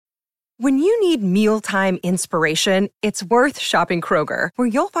When you need mealtime inspiration, it's worth shopping Kroger, where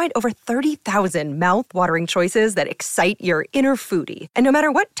you'll find over 30,000 mouth-watering choices that excite your inner foodie. And no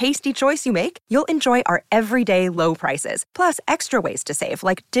matter what tasty choice you make, you'll enjoy our everyday low prices, plus extra ways to save,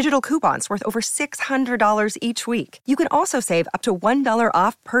 like digital coupons worth over $600 each week. You can also save up to $1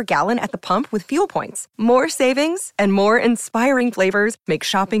 off per gallon at the pump with fuel points. More savings and more inspiring flavors make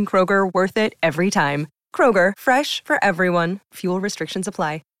shopping Kroger worth it every time. Kroger, fresh for everyone. Fuel restrictions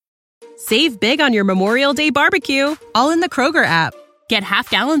apply. Save big on your Memorial Day barbecue, all in the Kroger app. Get half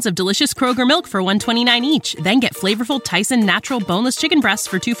gallons of delicious Kroger milk for $1.29 each. Then get flavorful Tyson natural boneless chicken breasts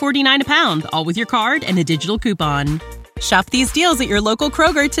for $2.49 a pound, all with your card and a digital coupon. Shop these deals at your local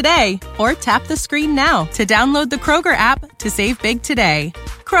Kroger today, or tap the screen now to download the Kroger app to save big today.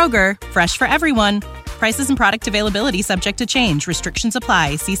 Kroger, fresh for everyone. Prices and product availability subject to change. Restrictions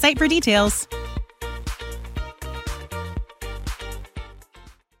apply. See site for details.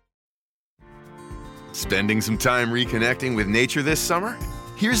 Spending some time reconnecting with nature this summer?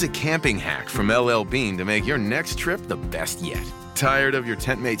 Here's a camping hack from LL Bean to make your next trip the best yet. Tired of your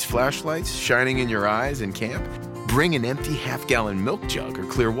tent mate's flashlights shining in your eyes in camp? Bring an empty half-gallon milk jug or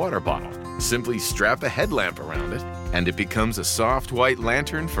clear water bottle. Simply strap a headlamp around it, and it becomes a soft white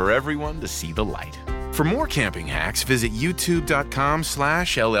lantern for everyone to see the light. For more camping hacks, visit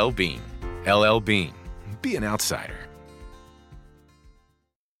youtube.com/LLbean. LL Bean. Be an outsider.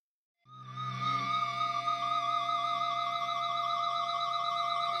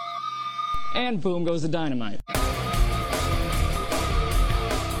 And boom goes the dynamite.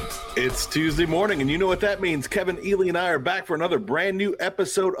 It's Tuesday morning, and you know what that means. Kevin, Ely, and I are back for another brand new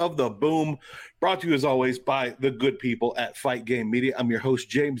episode of The Boom, brought to you as always by the good people at Fight Game Media. I'm your host,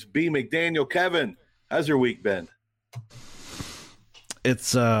 James B. McDaniel. Kevin, how's your week been?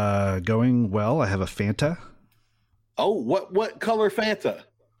 It's going well. I have a Fanta. Oh, what color Fanta?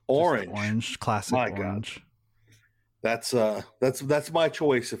 Orange. Just orange, classic My orange. God. That's my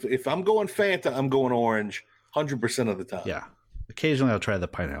choice. If I'm going Fanta, I'm going orange 100% of the time. Yeah. Occasionally I'll try the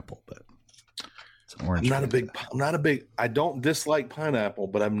pineapple, but it's an orange. I don't dislike pineapple,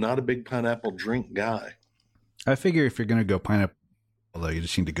 but I'm not a big pineapple drink guy. I figure if you're going to go pineapple, although you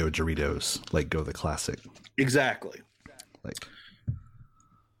just need to go Doritos, like go the classic. Exactly.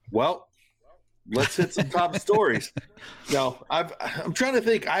 Well, let's hit some top stories. Now, I'm trying to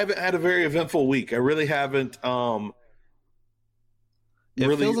think. I haven't had a very eventful week. I really haven't.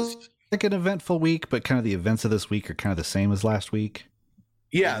 It feels like an eventful week, but kind of the events of this week are kind of the same as last week.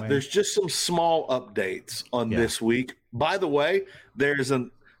 Yeah, anyway. There's just some small updates on this week. By the way, this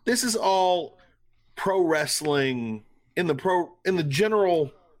is all pro wrestling in the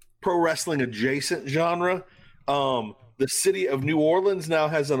general pro wrestling adjacent genre. The city of New Orleans now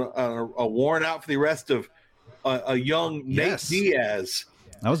has a warrant out for the arrest of a young Nate Diaz.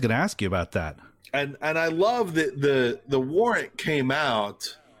 I was going to ask you about that. And I love that the warrant came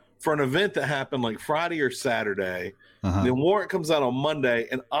out for an event that happened like Friday or Saturday. Uh-huh. The warrant comes out on Monday,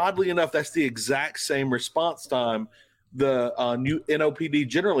 and oddly enough, that's the exact same response time the new NOPD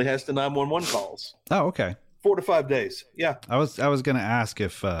generally has to 911 calls. Oh, okay. 4 to 5 days. Yeah. I was going to ask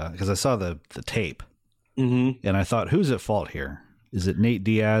if because I saw the tape, mm-hmm. and I thought, who's at fault here? Is it Nate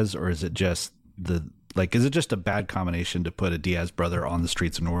Diaz, or is it just is it just a bad combination to put a Diaz brother on the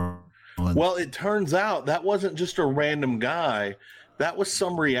streets of New Orleans? Well, it turns out that wasn't just a random guy. That was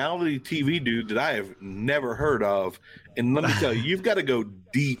some reality TV dude that I have never heard of. And let me tell you, you've got to go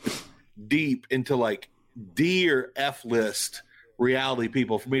deep into like D or F list reality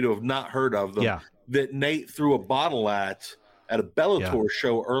people for me to have not heard of them. Yeah. That Nate threw a bottle at a Bellator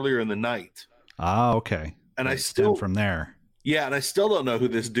show earlier in the night. Ah, okay. And I still from there. Yeah, and I still don't know who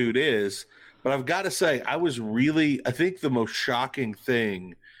this dude is. But I've got to say, I think the most shocking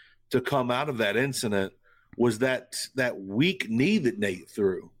thing to come out of that incident was that weak knee that Nate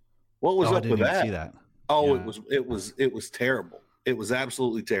threw. What was up with that? I didn't see that. Oh, yeah. It was terrible. It was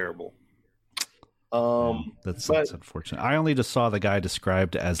absolutely terrible. That's unfortunate. I only just saw the guy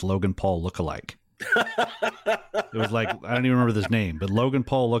described as Logan Paul lookalike. It was like, I don't even remember his name, but Logan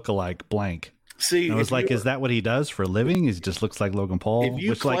Paul lookalike blank. See, and I was like, is that what he does for a living? He just looks like Logan Paul.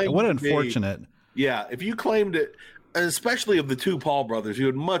 What unfortunate. Yeah, if you claimed it, especially of the two Paul brothers, you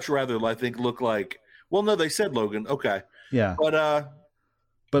would much rather, I think, look like. Well, no, they said Logan. Okay, yeah, but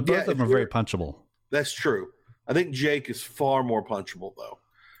both of them are very punchable. That's true. I think Jake is far more punchable, though.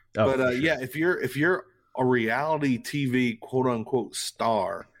 Oh, but yeah, if you're a reality TV quote unquote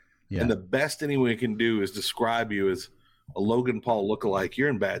star, and the best anyone can do is describe you as a Logan Paul lookalike, you're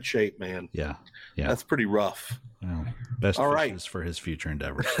in bad shape, man. Yeah. That's pretty rough. Well, best All wishes right. for his future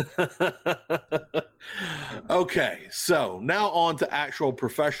endeavors. Okay, so now on to actual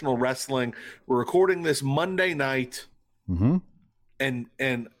professional wrestling. We're recording this Monday night,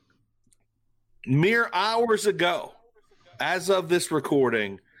 and mere hours ago, as of this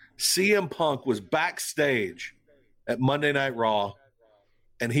recording, CM Punk was backstage at Monday Night Raw,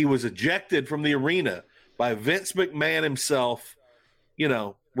 and he was ejected from the arena by Vince McMahon himself,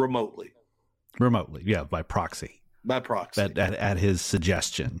 remotely. Remotely, yeah, by proxy. By proxy. At his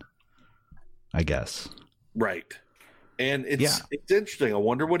suggestion, I guess. Right. And it's interesting. I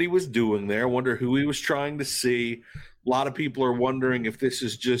wonder what he was doing there. I wonder who he was trying to see. A lot of people are wondering if this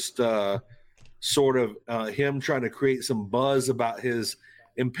is just sort of him trying to create some buzz about his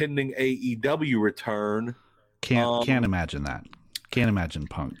impending AEW return. Can't imagine that. Can't imagine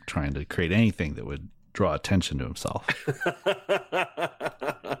Punk trying to create anything that would draw attention to himself.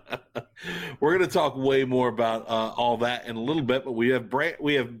 We're going to talk way more about all that in a little bit, but we have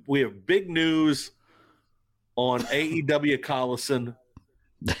big news on AEW Collison.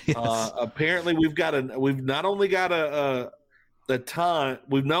 Yes. Apparently, we not only have a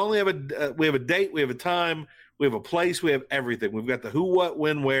date, we have a time, we have a place, we have everything. We've got the who, what,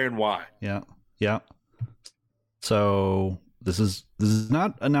 when, where, and why. Yeah. So this is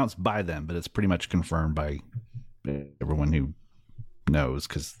not announced by them, but it's pretty much confirmed by everyone who knows.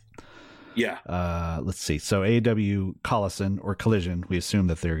 Because let's see. So AEW Collison or Collision, we assume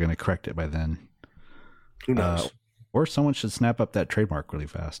that they're going to correct it by then. Who knows? Or someone should snap up that trademark really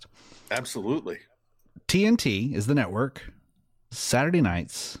fast. Absolutely. TNT is the network. Saturday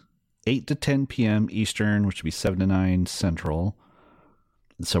nights, 8 to 10 p.m. Eastern, which would be 7 to 9 Central.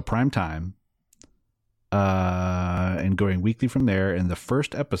 So prime time. And going weekly from there. And the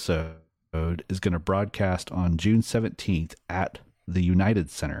first episode is going to broadcast on June 17th at the United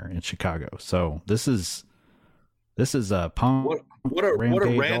Center in Chicago. So this is a Punk what a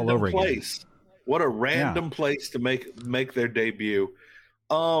random place. Again. What a random place to make their debut.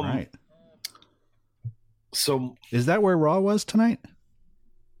 Right. So is that where Raw was tonight?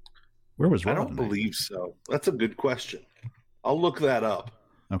 Where was Raw? I don't believe so. That's a good question. I'll look that up.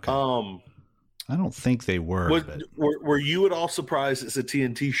 Okay. I don't think they were. Were you at all surprised it's a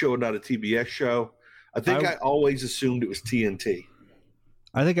TNT show and not a TBS show? I think I always assumed it was TNT.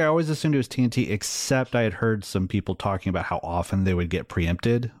 I think I always assumed it was TNT, except I had heard some people talking about how often they would get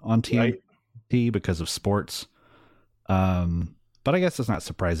preempted on TNT because of sports. But I guess it's not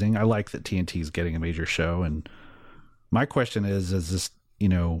surprising. I like that TNT is getting a major show. And my question is this,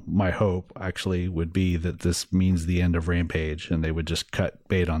 my hope actually would be that this means the end of Rampage and they would just cut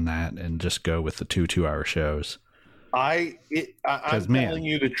bait on that and just go with the 2-hour shows. I'm telling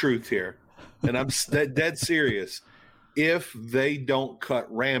you the truth here, and I'm dead serious. If they don't cut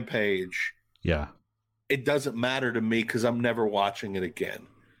Rampage, it doesn't matter to me because I'm never watching it again.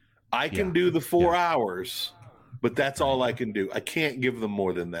 I can do the 4 hours, but that's all I can do. I can't give them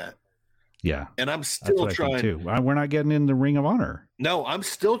more than that. Yeah. And I'm still trying to. We're not getting in the Ring of Honor. No, I'm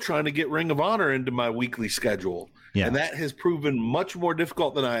still trying to get Ring of Honor into my weekly schedule. Yeah. And that has proven much more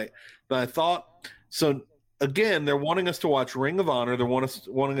difficult than I thought. So again, they're wanting us to watch Ring of Honor. They're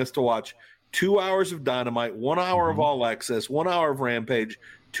wanting us to watch 2 hours of Dynamite, 1 hour of All Access, 1 hour of Rampage,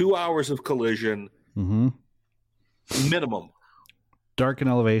 2 hours of Collision. Minimum. Dark and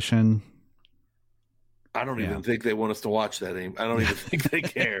Elevation. I don't even think they want us to watch that anymore. I don't even think they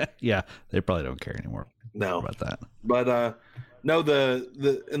care. Yeah, they probably don't care anymore. No, about that. But no,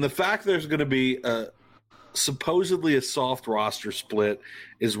 the fact there's going to be supposedly a soft roster split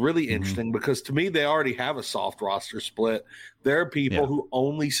is really interesting because to me they already have a soft roster split. There are people who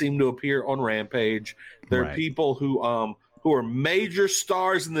only seem to appear on Rampage. There are people who are major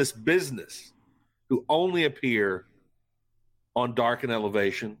stars in this business who only appear on Dark and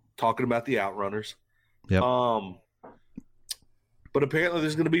Elevation, talking about the Outrunners. Yep. But apparently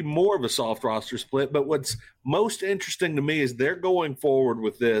there's going to be more of a soft roster split. But what's most interesting to me is they're going forward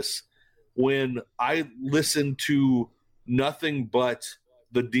with this when I listen to nothing but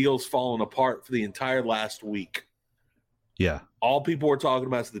the deal's falling apart for the entire last week. Yeah. All people were talking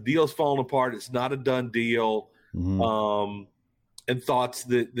about is the deal's falling apart. It's not a done deal. And thoughts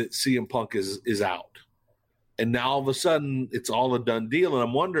that CM Punk is out. And now all of a sudden it's all a done deal. And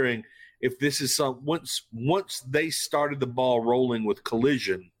I'm wondering if this is once they started the ball rolling with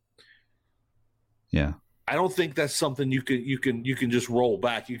Collision. Yeah. I don't think that's something you can just roll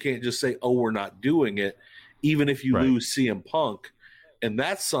back. You can't just say, "Oh, we're not doing it," even if you lose CM Punk, and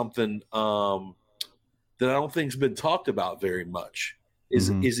that's something that I don't think's been talked about very much.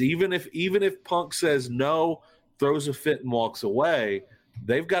 Is even if Punk says no, throws a fit and walks away,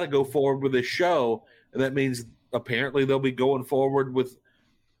 they've got to go forward with this show. And that means apparently they'll be going forward with,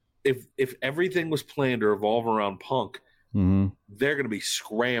 if everything was planned to revolve around Punk, they're going to be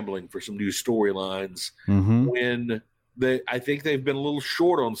scrambling for some new storylines when I think they've been a little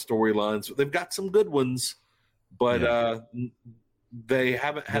short on storylines. They've got some good ones, but they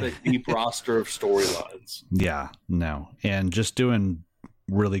haven't had a deep roster of storylines. Yeah, no. And just doing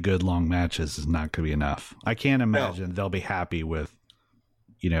really good long matches is not going to be enough. I can't imagine they'll be happy with,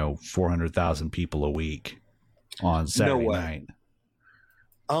 400,000 people a week on Saturday night.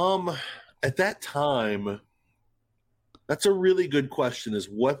 At that time, that's a really good question, is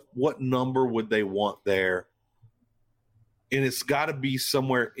what number would they want there? And it's got to be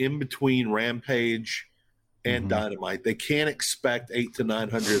somewhere in between Rampage and Dynamite. They can't expect 800,000 to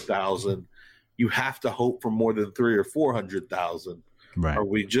 900,000. You have to hope for more than 300,000 or 400,000. Right. Are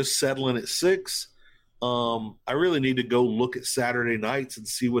we just settling at 6? I really need to go look at Saturday nights and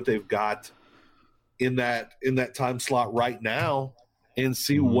see what they've got in that time slot right now and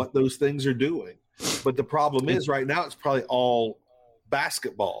see what those things are doing. But the problem is right now it's probably all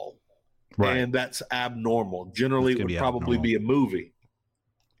basketball. Right. And that's abnormal. Generally, it would probably be a movie.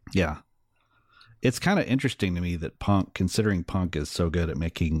 Yeah. It's kind of interesting to me that Punk, considering Punk is so good at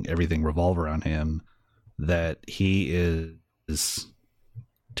making everything revolve around him, that he is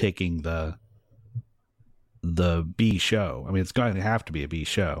taking the B show. I mean, it's going to have to be a B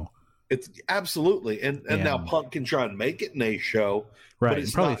show. It's absolutely. And now Punk can try and make it an A show. Right. But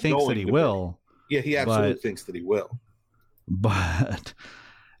he probably thinks that he will. Yeah, he absolutely thinks that he will. But,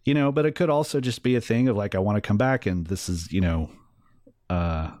 but it could also just be a thing of like, I want to come back and this is,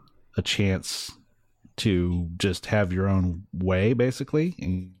 a chance to just have your own way, basically,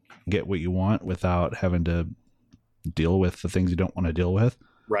 and get what you want without having to deal with the things you don't want to deal with.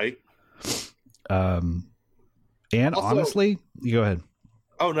 Right. And also, honestly, you go ahead.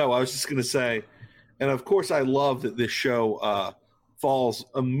 Oh, no, I was just going to say, and of course I love that this show falls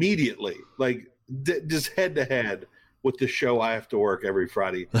immediately, like just head to head with the show I have to work every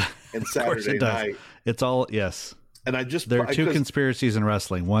Friday and Saturday night. It's all, yes. And there are two conspiracies in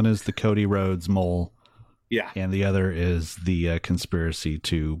wrestling. One is the Cody Rhodes mole. Yeah. And the other is the conspiracy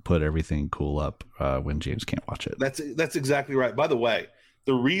to put everything cool up when James can't watch it. That's exactly right. By the way,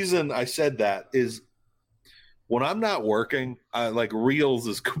 the reason I said that is when I'm not working, like Reels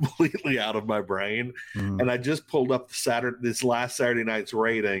is completely out of my brain. And I just pulled up this last Saturday night's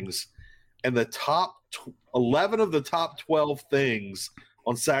ratings, and the top 11 of the top 12 things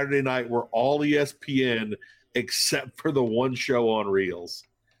on Saturday night were all ESPN except for the one show on Reels.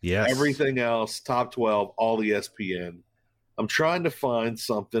 Yes. Everything else, top 12, all ESPN. I'm trying to find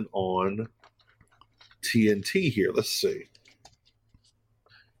something on TNT here. Let's see.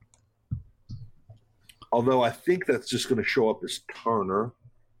 Although I think that's just going to show up as Turner.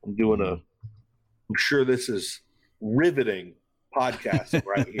 I'm sure this is riveting podcasting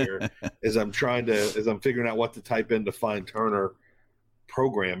right here as I'm figuring out what to type in to find Turner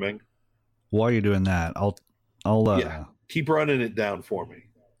programming. While you're doing that, I'll keep running it down for me.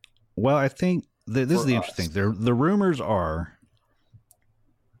 Well, I think this is the interesting thing. The rumors are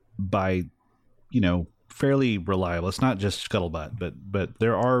by, fairly reliable. It's not just scuttlebutt, but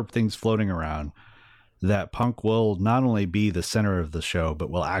there are things floating around that Punk will not only be the center of the show, but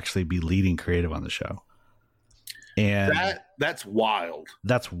will actually be leading creative on the show. And that's wild.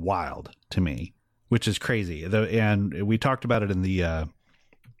 That's wild to me, which is crazy. And we talked about it in the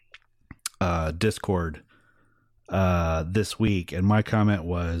Discord this week, and my comment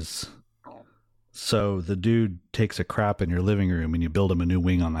was, so the dude takes a crap in your living room and you build him a new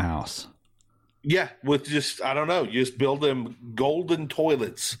wing on the house. Yeah, with just, I don't know, you just build them golden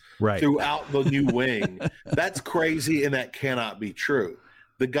toilets throughout the new wing. That's crazy, and that cannot be true.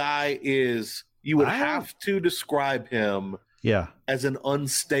 The guy is, you would have to describe him as an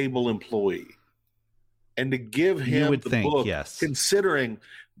unstable employee. And to give him book, yes. considering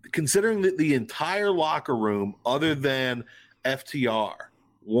that the entire locker room, other than FTR,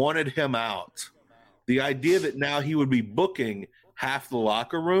 wanted him out, the idea that now he would be booking half the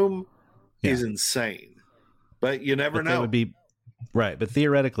locker room is insane. But you never know. Would be right, but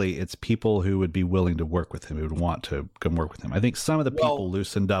theoretically, it's people who would be willing to work with him, who would want to come work with him. I think some of the people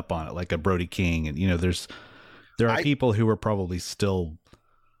loosened up on it, like a Brody King, and there are people who are probably still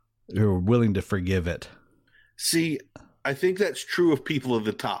who are willing to forgive it. See, I think that's true of people at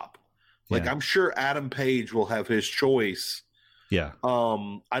the top. Like I'm sure Adam Page will have his choice. Yeah.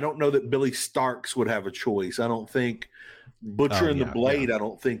 I don't know that Billy Starks would have a choice. I don't think Butcher and the Blade, I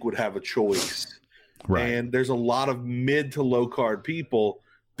don't think would have a choice. Right. And there's a lot of mid to low card people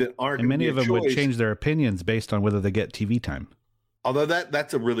that aren't. And many of them would change their opinions based on whether they get TV time. Although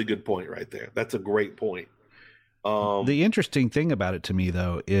that's a really good point right there. That's a great point. The interesting thing about it to me,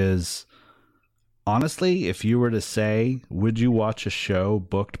 though, is honestly, if you were to say, would you watch a show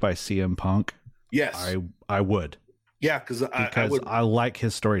booked by CM Punk? Yes, I would. Yeah, because I like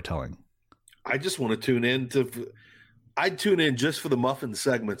his storytelling. I just want to tune in I'd tune in just for the muffin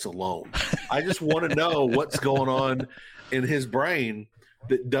segments alone. I just want to know what's going on in his brain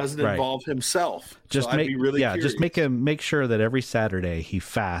that doesn't involve himself. Just I'd be really curious. Just make sure that every Saturday he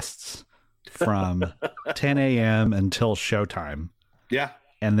fasts from 10 a.m. until showtime. Yeah.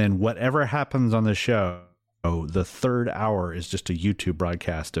 And then whatever happens on the show, the third hour is just a YouTube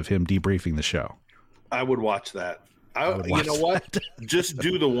broadcast of him debriefing the show. I would watch that. You know what? Just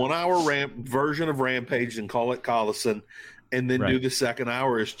do the 1 hour version of Rampage and call it Collison, and then do the second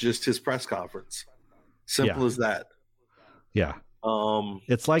hour is just his press conference. Simple as that. Yeah.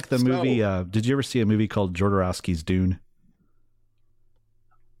 It's like the movie. Did you ever see a movie called Jodorowsky's Dune?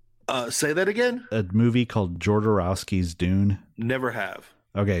 Say that again. A movie called Jodorowsky's Dune. Never have.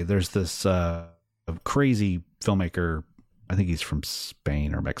 Okay, there's this crazy filmmaker. I think he's from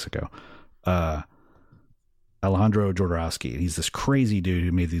Spain or Mexico. Alejandro Jodorowsky. He's this crazy dude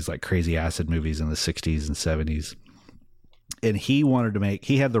who made these like crazy acid movies in the 60s and 70s. And he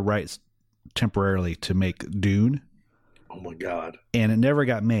had the rights temporarily to make Dune. Oh my God. And it never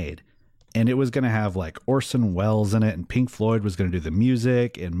got made. And it was going to have like Orson Welles in it, and Pink Floyd was going to do the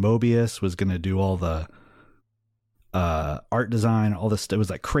music, and Mobius was going to do all the art design, all this. It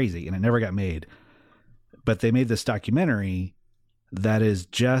was like crazy, and it never got made. But they made this documentary that is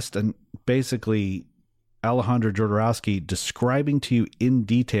just basically Alejandro Jodorowsky describing to you in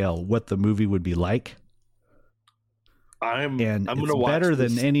detail what the movie would be like. I'm going to watch better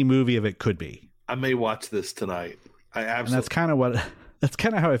than any movie of it could be. I may watch this tonight. I absolutely. And that's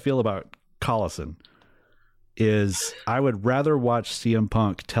kind of how I feel about Collison. Is I would rather watch CM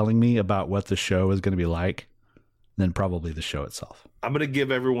Punk telling me about what the show is going to be like than probably the show itself. I'm going to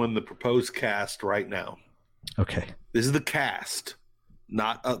give everyone the proposed cast right now. Okay. This is the cast,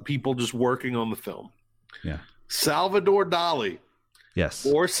 not people just working on the film. Yeah. Salvador Dali. Yes.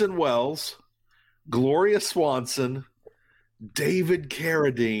 Orson Welles. Gloria Swanson. David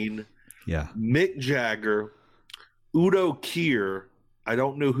Carradine. Yeah. Mick Jagger. Udo Kier. I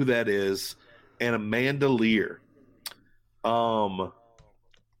don't know who that is. And Amanda Lear.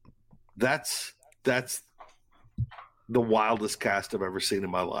 That's the wildest cast I've ever seen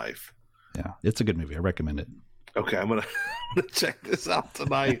in my life. Yeah, it's a good movie. I recommend it. Okay, I'm gonna check this out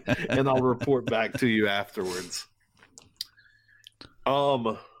tonight, and I'll report back to you afterwards.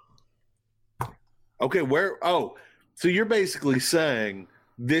 Okay, so you're basically saying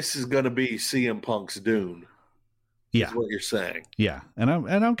this is going to be CM Punk's Dune? Yeah, is what you're saying. Yeah, and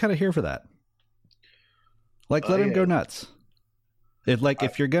I'm kind of here for that. Like, let him go nuts.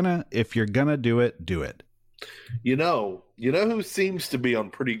 If you're gonna do it, do it. You know who seems to be on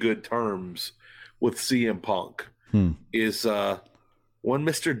pretty good terms with CM Punk is one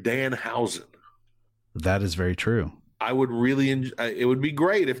Mr. Danhausen. That is very true. I would really it would be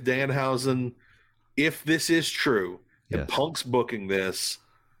great if Danhausen, if this is true, and Punk's booking this,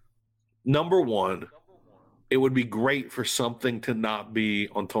 number one, it would be great for something to not be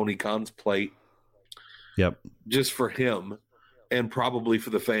on Tony Khan's plate. Yep. Just for him. And probably for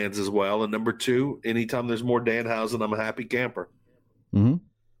the fans as well. And number two, anytime there's more Danhausen, I'm a happy camper. Mm-hmm.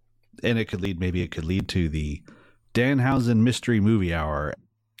 And it could lead to the Danhausen Mystery Movie Hour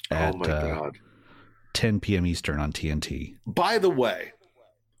at 10 p.m. Eastern on TNT. By the way,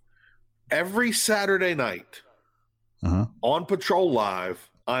 every Saturday night on Patrol Live,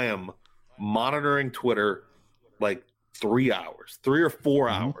 I am monitoring Twitter like 3 or 4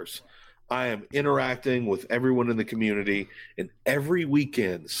 hours. I am interacting with everyone in the community, and every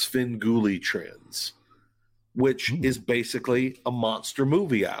weekend, Svengoolie Trends, which is basically a monster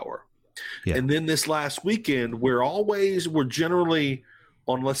movie hour. Yeah. And then this last weekend, we're generally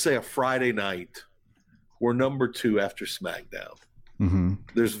on, let's say, a Friday night, we're number 2 after SmackDown. Mm-hmm.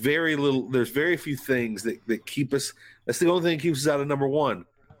 There's very few things that keep us. That's the only thing that keeps us out of number 1.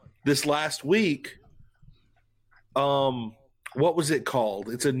 This last week, what was it called?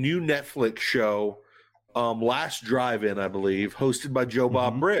 It's a new Netflix show, Last Drive-In, I believe, hosted by Joe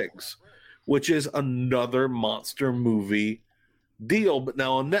Bob Briggs, which is another monster movie deal, but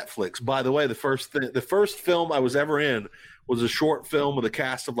now on Netflix. By the way, the first film I was ever in was a short film with a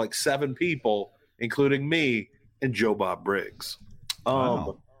cast of like 7 people, including me and Joe Bob Briggs.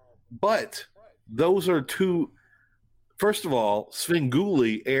 Wow. But those are two. First of all,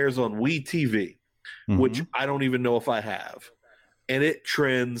 Svengoolie airs on WeTV, which I don't even know if I have. and it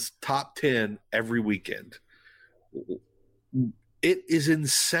trends top 10 every weekend. It is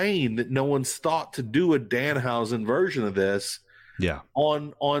insane that no one's thought to do a Danhausen version of this. Yeah.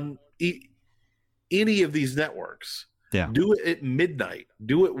 On any of these networks. Yeah. Do it at midnight.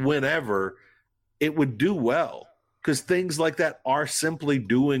 Do it whenever. It would do well because things like that are simply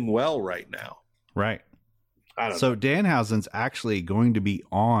doing well right now. Right. I don't So know. Danhausen's actually going to be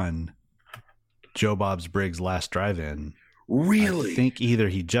on Joe Bob's Briggs Last Drive-In. Really? I think either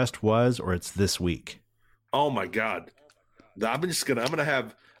he just was or it's this week. Oh my God.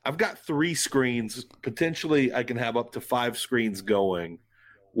 I've got 3 screens. Potentially I can have up to 5 screens going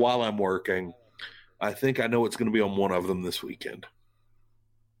while I'm working. I think I know it's going to be on one of them this weekend.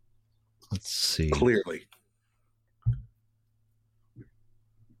 Let's see. Clearly.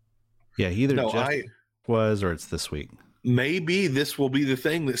 Yeah, either was or it's this week. Maybe this will be the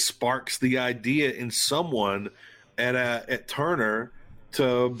thing that sparks the idea in someone at Turner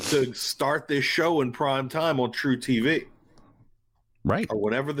to start this show in prime time on True TV. Right. Or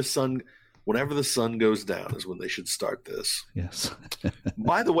whenever the sun goes down is when they should start this. Yes.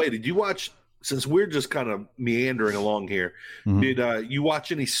 By the way, did you watch, since we're just kind of meandering along here, did you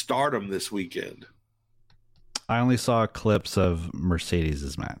watch any Stardom this weekend? I only saw clips of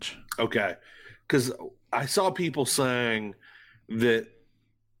Mercedes' match. Okay. Because I saw people saying that,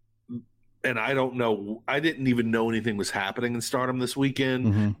 and I don't know, I didn't even know anything was happening in Stardom this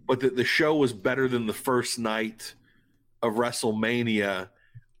weekend, but that the show was better than the first night of WrestleMania,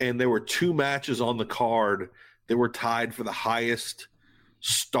 and there were 2 matches on the card that were tied for the highest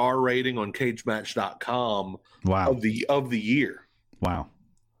star rating on cagematch.com of the year. Wow.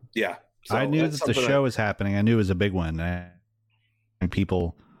 Yeah. So I knew that the show was happening. I knew it was a big one. And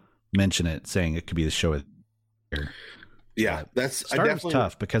people mention it saying it could be the show of the year. Yeah, Stardom's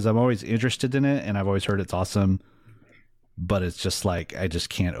tough because I'm always interested in it and I've always heard it's awesome, but it's just like I just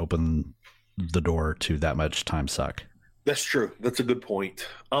can't open the door to that much time suck. That's true. That's a good point.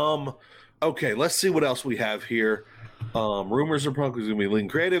 Okay, let's see what else we have here. Rumors are Punk is going to be lean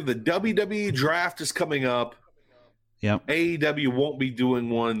creative. The WWE draft is coming up. Yep. AEW won't be doing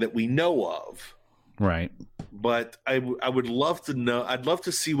one that we know of. Right. But I would love to know. I'd love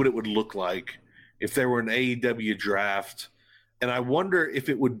to see what it would look like if there were an AEW draft. And I wonder if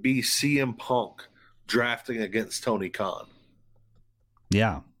it would be CM Punk drafting against Tony Khan.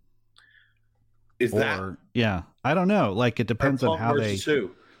 Yeah. Yeah. I don't know. Like, it depends on how they.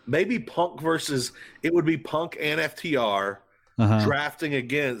 Who? Maybe Punk versus. It would be Punk and FTR drafting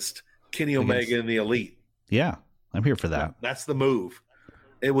against Kenny Omega and the Elite. Yeah. I'm here for that. That's the move.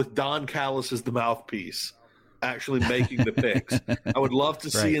 And with Don Callis as the mouthpiece, actually making the picks. I would love to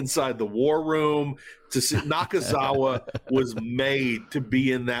see inside the war room. To see Nakazawa was made to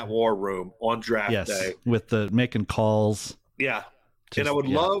be in that war room on draft day with the making calls. Yeah, and I would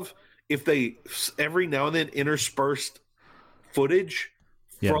love if they every now and then interspersed footage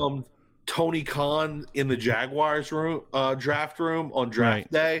from Tony Khan in the Jaguars room, draft room on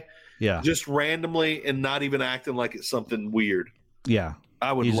draft day. Yeah, just randomly and not even acting like it's something weird. Yeah,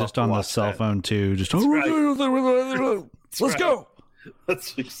 I would. He's love just to on the watch cell that. phone too. Just let's go.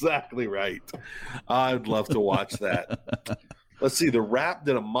 That's exactly right. I'd love to watch that. Let's see. The Wrap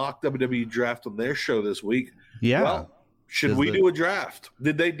did a mock WWE draft on their show this week. Yeah. Well, should we do a draft?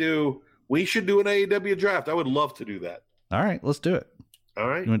 Did they do? We should do an AEW draft. I would love to do that. All right, let's do it. All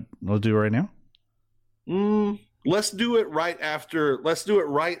right, we'll do it right now. Let's do it right after. Let's do it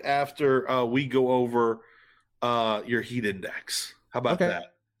right after we go over your heat index. How about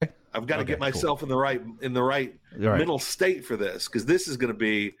that? I've got to get myself in the right mental state for this because this is going to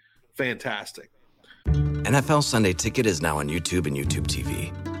be fantastic. NFL Sunday Ticket is now on YouTube and YouTube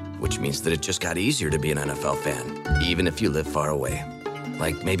TV, which means that it just got easier to be an NFL fan, even if you live far away.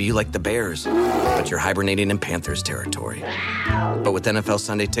 Like maybe you like the Bears, but you're hibernating in Panthers territory. But with NFL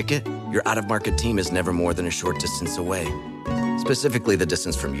Sunday Ticket, your out-of-market team is never more than a short distance away. Specifically, the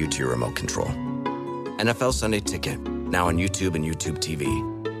distance from you to your remote control. NFL Sunday Ticket, now on YouTube and YouTube TV.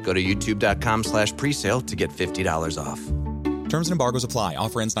 Go to youtube.com/presale to get $50 off. Terms and embargoes apply.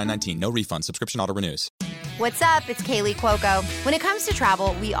 Offer ends 9/19. No refund. Subscription auto renews. What's up? It's Kaylee Cuoco. When it comes to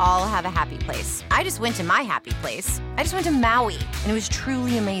travel, we all have a happy place. I just went to my happy place. I just went to Maui, and it was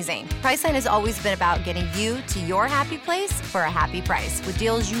truly amazing. Priceline has always been about getting you to your happy place for a happy price with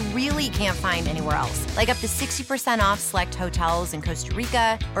deals you really can't find anywhere else. Like up to 60% off select hotels in Costa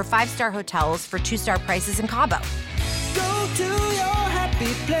Rica or 5-star hotels for 2-star prices in Cabo. Go to your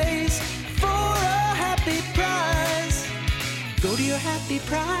happy place for a happy price. Go to your happy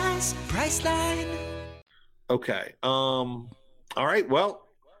price, Priceline. Okay. All right. Well,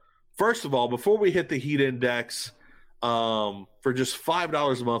 first of all, before we hit the heat index, for just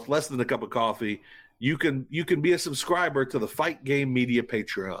 $5 a month, less than a cup of coffee. You can be a subscriber to the Fight Game Media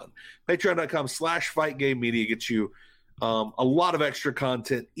Patreon. Patreon.com/Fight Game Media gets you a lot of extra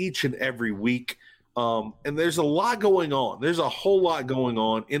content each and every week. And there's a lot going on. There's a whole lot going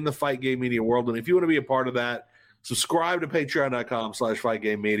on in the Fight Game Media world. And if you want to be a part of that, subscribe to patreon.com/Fight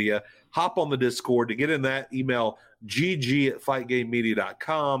Game Media. Hop on the Discord to get in that. Email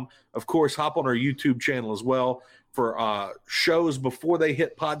gg@fightgamemedia.com. Of course, hop on our YouTube channel as well for shows before they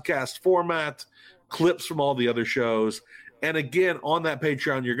hit podcast format, clips from all the other shows. And again, on that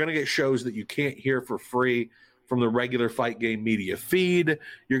Patreon, you're going to get shows that you can't hear for free from the regular Fight Game Media feed.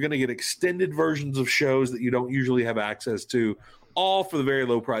 You're going to get extended versions of shows that you don't usually have access to, all for the very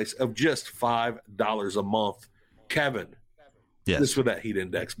low price of just $5 a month. Kevin, yes, this for that heat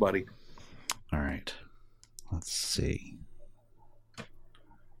index, buddy. All right. Let's see.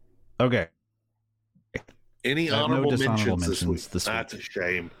 Okay. Any honorable mentions this week? That's a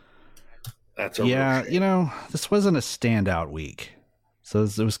shame. That's a yeah. shame. This wasn't a standout week, so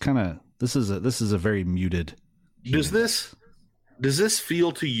it was kind of. This is a very muted. Does this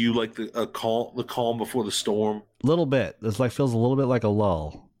feel to you like the calm before the storm? A little bit. This feels a little bit like a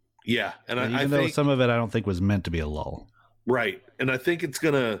lull. Yeah, and I think some of it I don't think was meant to be a lull. Right, and I think it's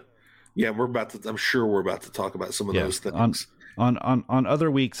gonna. Yeah, I'm sure we're about to talk about some of those things. On other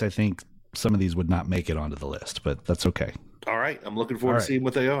weeks, I think some of these would not make it onto the list, but that's okay. All right, I'm looking forward to seeing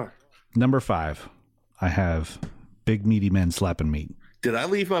what they are. Number 5, I have big meaty men slapping meat. Did I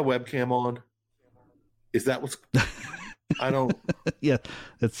leave my webcam on? Is that what's? I don't. Yeah,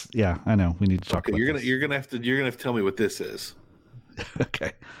 I know. We need to talk. Okay, about you're gonna have to tell me what this is.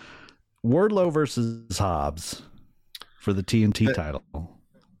 Okay, Wardlow versus Hobbs for the TNT title.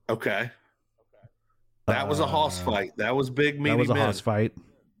 Okay, that was a hoss fight. That was big meaty men. That was a hoss fight.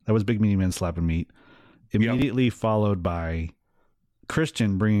 That was big meaty men slapping meat. Immediately followed by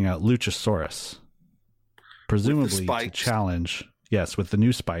Christian bringing out Luchasaurus, presumably to challenge. Yes, with the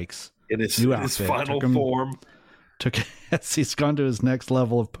new spikes. In his final form. He's gone to his next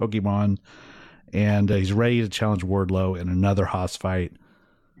level of Pokemon, and he's ready to challenge Wardlow in another hoss fight.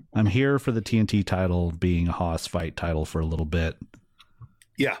 I'm here for the TNT title being a hoss fight title for a little bit.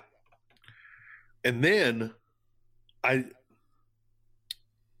 Yeah. And then I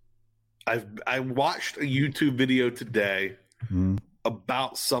watched a YouTube video today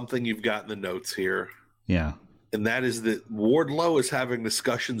about something you've got in the notes here. Yeah. And that is that Wardlow is having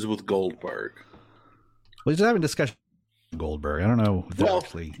discussions with Goldberg. Well, he's having discussions with Goldberg. I don't know if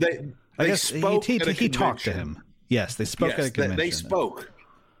actually. I guess spoke he talked to him. Yes, they spoke at a convention. They spoke.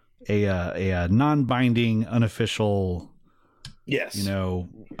 A non-binding, unofficial. Yes.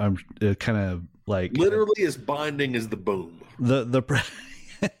 Kind of like literally as binding as the boom.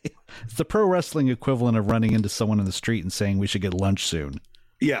 It's the pro wrestling equivalent of running into someone in the street and saying we should get lunch soon.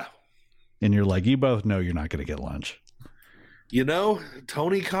 Yeah. And you're like, you both know you're not going to get lunch.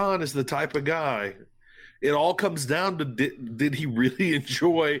 Tony Khan is the type of guy. It all comes down to did he really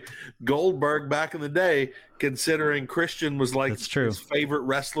enjoy Goldberg back in the day, considering Christian was like his favorite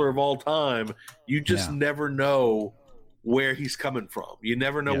wrestler of all time. You just never know where he's coming from. You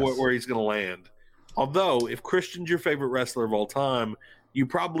never know where he's going to land. Although, if Christian's your favorite wrestler of all time, you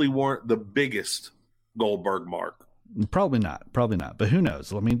probably weren't the biggest Goldberg mark. Probably not. But who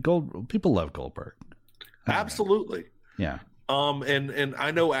knows? I mean, people love Goldberg. Absolutely. Yeah. And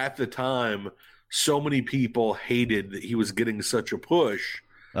I know at the time, so many people hated that he was getting such a push.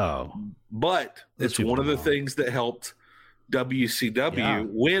 Oh. But it's one of the things that helped WCW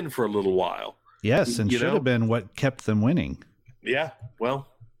win for a little while. Yes, and should have been what kept them winning. Yeah. Well.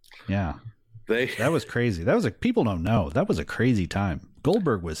 Yeah. That was crazy. People don't know. That was a crazy time.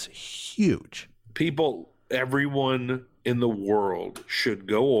 Goldberg was huge. Everyone in the world should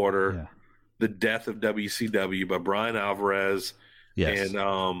go order The Death of WCW by Brian Alvarez. Yes.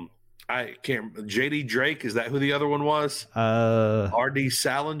 And I can't JD Drake, is that who the other one was? RD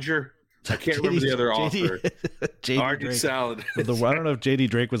Salinger. I can't remember the other author. RD Salinger. I don't know if JD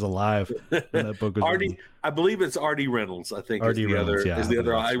Drake was alive when that book was written. I believe it's RD Reynolds, I think. RD Reynolds, is the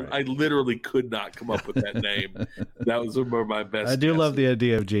other. I literally could not come up with that name. That was one of my best. I do love the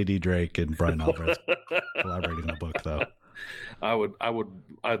idea of JD Drake and Brian Alvarez collaborating on a book, though.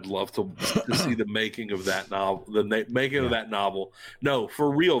 I'd love to see the making of that novel. Of that novel. No,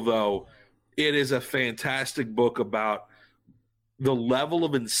 for real though, it is a fantastic book about the level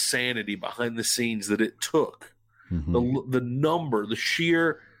of insanity behind the scenes that it took, the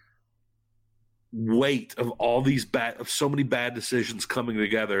sheer weight of all these so many bad decisions coming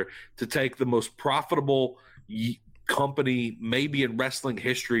together to take the most profitable company maybe in wrestling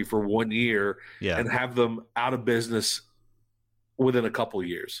history for 1 year and have them out of business within a couple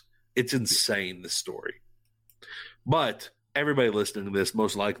years. It's insane, this story. But everybody listening to this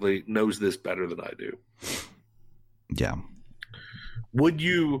most likely knows this better than I do. Yeah. Would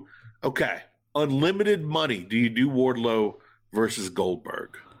you, unlimited money, do you do Wardlow versus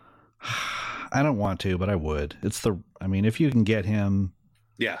Goldberg? I don't want to, but I would. If you can get him.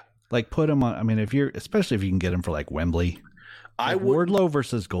 Yeah. Like put him on, especially if you can get him for like Wembley. Wardlow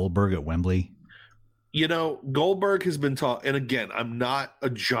versus Goldberg at Wembley. Goldberg has been taught, and again, I'm not a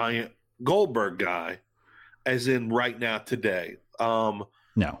giant Goldberg guy, as in right now today. No,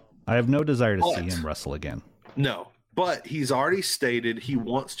 I have no desire to see him wrestle again. No, but he's already stated he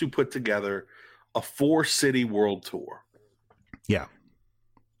wants to put together a 4-city world tour. Yeah.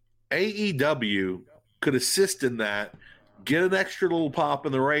 AEW could assist in that, get an extra little pop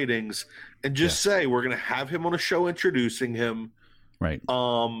in the ratings, and just say we're going to have him on a show introducing him. Right.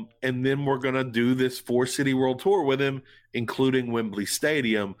 And then we're going to do this 4-city world tour with him, including Wembley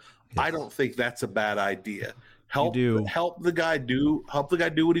Stadium. Yes. I don't think that's a bad idea. Help the guy do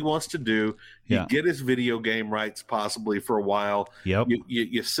what he wants to do. You get his video game rights possibly for a while. Yep.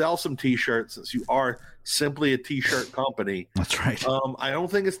 You sell some T-shirts since you are simply a T-shirt company. That's right. I don't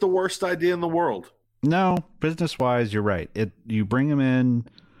think it's the worst idea in the world. No, business wise, you're right. You bring him in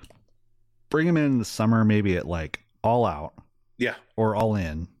the summer, maybe at like All Out. Yeah. Or All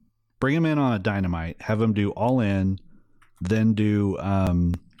In. Bring him in on a Dynamite, have him do All In, then do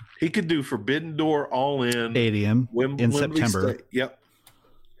he could do Forbidden Door, All In, Stadium in September. Yep.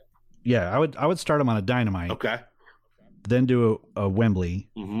 Yeah, I would start him on a Dynamite. Okay. Then do a Wembley.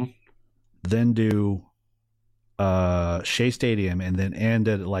 Mm-hmm. Then do Shea Stadium, and then end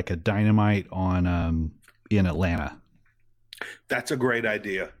at like a Dynamite on in Atlanta. That's a great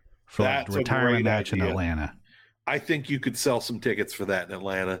idea. For like a retirement match in Atlanta. I think you could sell some tickets for that in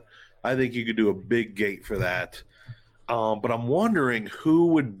Atlanta. I think you could do a big gate for that. But I'm wondering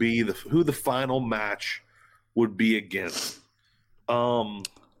who the final match would be against.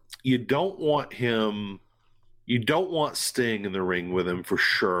 You don't want Sting in the ring with him for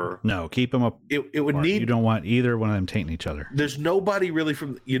sure. No, keep him up. It would need. You don't want either one of them tainting each other. There's nobody really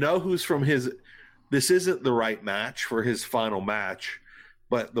who's from his. This isn't the right match for his final match,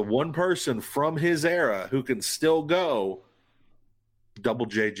 but the one person from his era who can still go, Double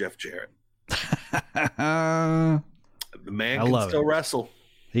J Jeff Jarrett. The man can still wrestle.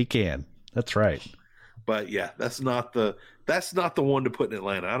 He can. That's right. But yeah, that's not the one to put in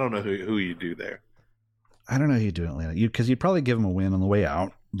Atlanta. I don't know who you do there. I don't know who you do in Atlanta. Because you'd probably give him a win on the way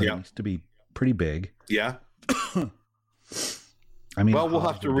out. But it needs to be pretty big. Yeah. We'll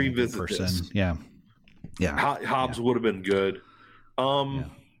have to revisit this. Yeah. Yeah. Hobbs would have been good. You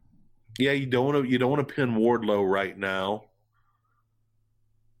don't want to pin Wardlow right now.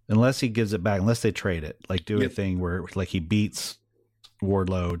 Unless he gives it back, unless they trade it, like do a thing where like he beats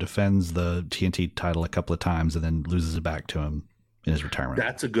Wardlow, defends the TNT title a couple of times, and then loses it back to him in his retirement.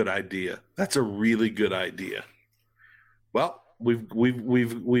 That's a good idea. That's a really good idea. Well,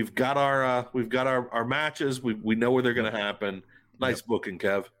 we've got our matches. We know where they're going to happen. Nice booking,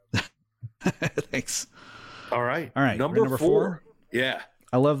 Kev. Thanks. All right. Number 4. Yeah.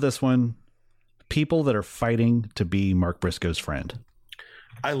 I love this one. People that are fighting to be Mark Briscoe's friend.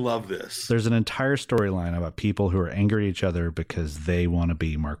 I love this. There's an entire storyline about people who are angry at each other because they want to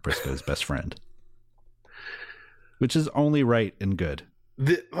be Mark Briscoe's best friend, which is only right and good.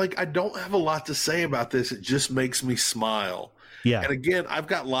 I don't have a lot to say about this. It just makes me smile. Yeah. And again, I've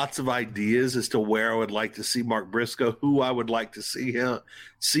got lots of ideas as to where I would like to see Mark Briscoe, who I would like to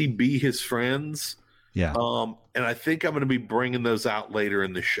see be his friends. Yeah. And I think I'm going to be bringing those out later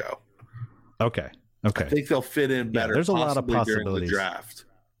in the show. Okay. I think they'll fit in better. There's a lot of possibilities during the draft.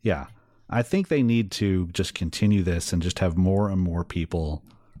 Yeah. I think they need to just continue this and just have more and more people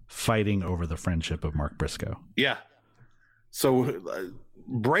fighting over the friendship of Mark Briscoe. Yeah. So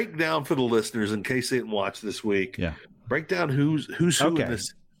break down for the listeners in case they didn't watch this week. Yeah. Break down who's who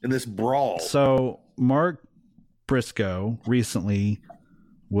in this brawl. So Mark Briscoe recently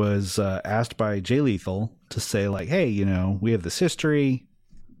was asked by Jay Lethal to say like, hey, we have this history,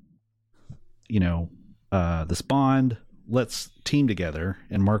 this bond, let's team together.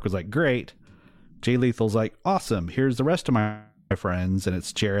 And Mark was like, great. Jay Lethal's like, awesome. Here's the rest of my friends. And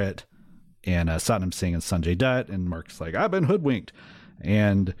it's Jarrett and Satnam Singh and Sanjay Dutt. And Mark's like, I've been hoodwinked.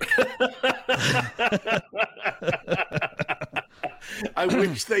 And I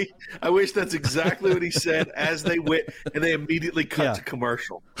wish that's exactly what he said as they went, and they immediately cut to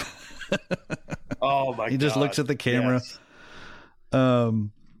commercial. Oh my God. He just looks at the camera. Yes.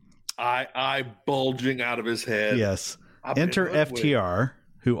 eye bulging out of his head. Yes. Enter FTR,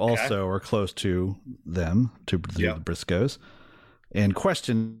 who also are close to them, to the Briscoes, and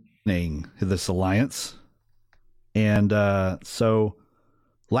questioning this alliance. And so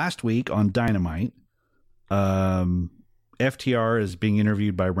last week on Dynamite, FTR is being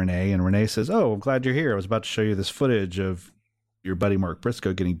interviewed by Renee, and Renee says, "Oh, I'm glad you're here. I was about to show you this footage of your buddy Mark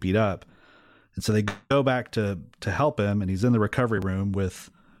Briscoe getting beat up." And so they go back to help him, and he's in the recovery room with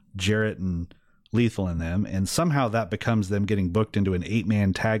Jarrett and Lethal in them, and somehow that becomes them getting booked into an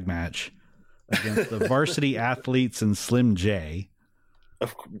 8-man tag match against the Varsity Athletes and Slim J.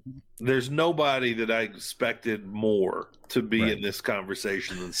 There's nobody that I expected more to be in this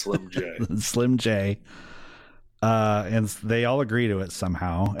conversation than Slim J. Slim J. And they all agree to it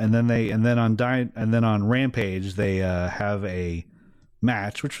somehow, and then on Rampage they have a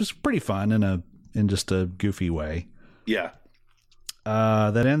match, which was pretty fun in just a goofy way. Yeah.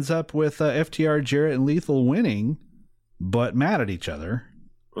 That ends up with FTR, Jarrett, and Lethal winning, but mad at each other.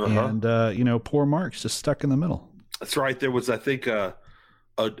 And poor Mark's just stuck in the middle. That's right. There was, I think, a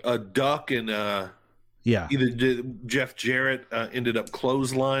duck, and either Jeff Jarrett ended up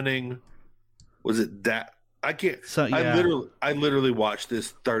clotheslining. Was it that? I can't. So, I literally watched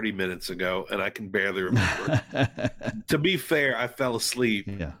this 30 minutes ago, and I can barely remember. To be fair, I fell asleep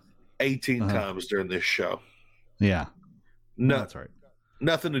 18 times during this show. Yeah. No, that's right.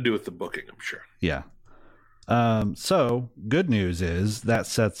 Nothing to do with the booking, I'm sure. Yeah. So good news is that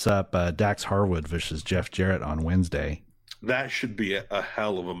sets up Dax Harwood versus Jeff Jarrett on Wednesday. That should be a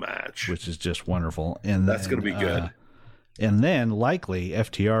hell of a match, which is just wonderful. And that's going to be good. And then likely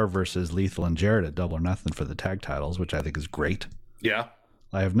FTR versus Lethal and Jarrett at Double or Nothing for the tag titles, which I think is great. Yeah.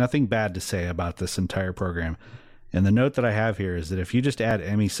 I have nothing bad to say about this entire program. And the note that I have here is that if you just add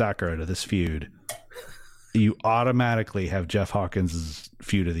Emi Sakura to this feud, you automatically have Jeff Hawkins'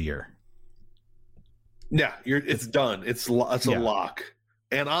 feud of the year. Yeah, it's done. It's a lock.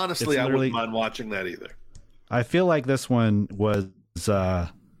 And honestly, I wouldn't mind watching that either. I feel like this one was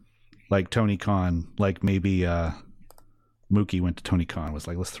like Tony Khan, like maybe Mookie went to Tony Khan, was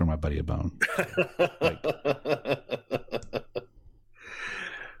like, let's throw my buddy a bone.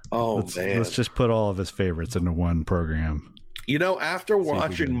 Let's just put all of his favorites into one program. You know, after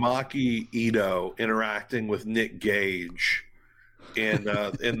watching Maki Ito interacting with Nick Gage in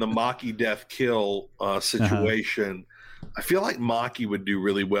the Maki Death Kill situation, I feel like Maki would do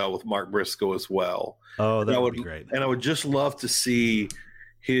really well with Mark Briscoe as well. Oh, that would be great. And I would just love to see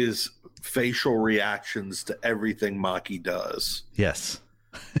his facial reactions to everything Maki does. Yes.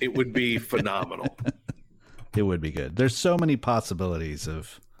 It would be phenomenal. It would be good. There's so many possibilities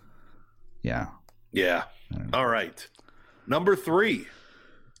of, Yeah. All right. Number 3.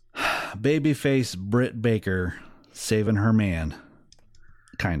 Babyface Britt Baker saving her man.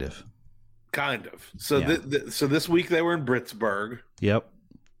 Kind of. So so this week they were in Britsburg. Yep.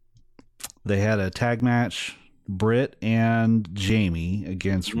 They had a tag match, Britt and Jamie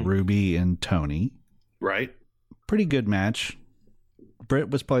against Ruby and Tony. Right. Pretty good match. Britt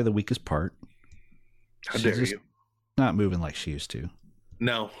was probably the weakest part. How dare you? Not moving like she used to.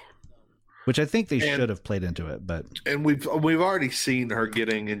 No. Which I think they should have played into it, but we've already seen her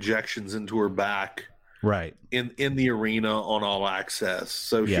getting injections into her back, right, in the arena on All Access.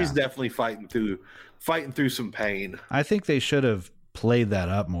 So she's definitely fighting through some pain. I think they should have played that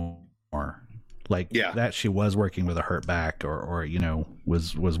up more, like that she was working with a hurt back, or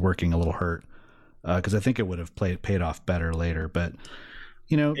was working a little hurt, because I think it would have paid off better later. But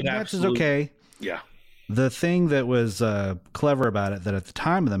the match is okay. Yeah. The thing that was clever about it, that at the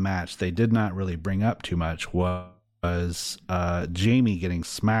time of the match they did not really bring up too much, was Jamie getting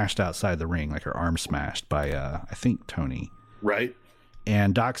smashed outside the ring, like her arm smashed by, I think, Tony. Right.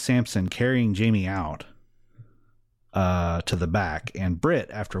 And Doc Sampson carrying Jamie out to the back. And Britt,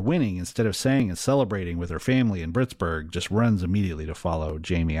 after winning, instead of saying and celebrating with her family in Britsburg, just runs immediately to follow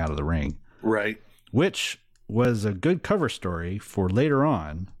Jamie out of the ring. Right. Which was a good cover story for later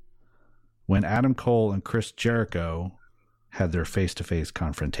on, when Adam Cole and Chris Jericho had their face-to-face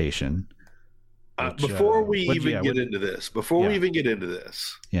confrontation. Before we even get into this,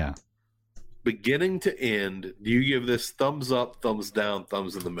 beginning to end, do you give this thumbs up, thumbs down,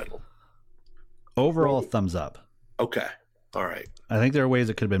 thumbs in the middle? Overall, thumbs up. Okay. All right. I think there are ways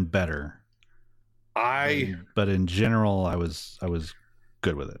it could have been better. But in general, I was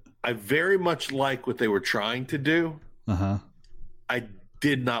good with it. I very much like what they were trying to do. I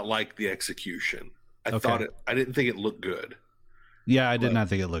did not like the execution. I didn't think it looked good. Yeah, I did not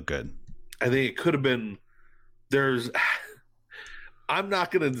think it looked good. I think it could have been. I'm not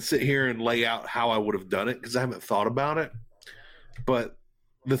going to sit here and lay out how I would have done it because I haven't thought about it. But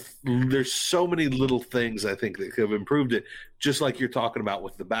there's so many little things I think that could have improved it, just like you're talking about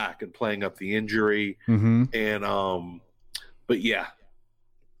with the back and playing up the injury. Mm-hmm. And but yeah,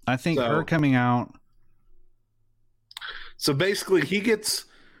 I think her coming out. So basically, he gets,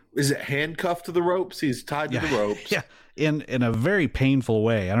 is it handcuffed to the ropes? He's tied to the ropes. Yeah, in a very painful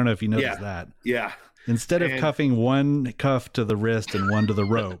way. I don't know if you noticed that. Yeah. Instead of cuffing one cuff to the wrist and one to the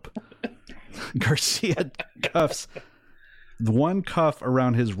rope, Garcia cuffs one cuff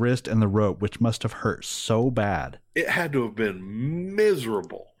around his wrist and the rope, which must have hurt so bad. It had to have been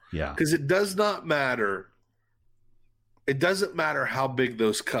miserable. Yeah. Because it does not matter. It doesn't matter how big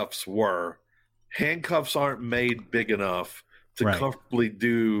those cuffs were. Handcuffs aren't made big enough to comfortably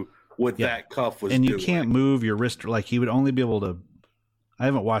do what that cuff was doing. And you can't move your wrist. Like, he would only be able to, I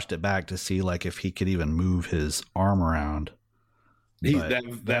haven't watched it back to see like if he could even move his arm around.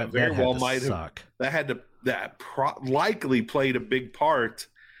 That very well might suck. have. Likely played a big part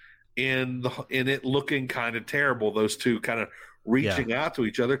in it looking kind of terrible. Those two kind of reaching out to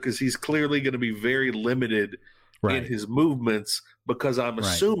each other, because he's clearly going to be very limited in his movements, because I'm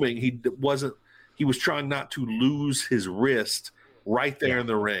assuming he was trying not to lose his wrist right there in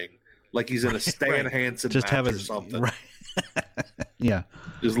the ring, like he's in a Stan Hansen match or something. Yeah,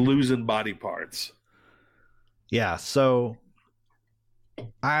 just losing body parts. Yeah, so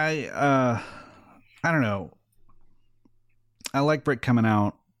I don't know. I like Britt coming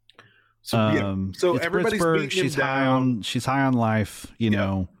out. So everybody's beating she's him down. She's high on life, you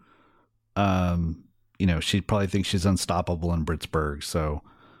know. She probably thinks she's unstoppable in Britsburg, so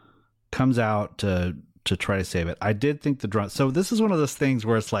comes out to try to save it. I did think the drum. So this is one of those things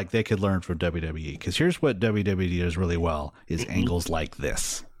where it's like they could learn from WWE, because here's what WWE does really well is angles like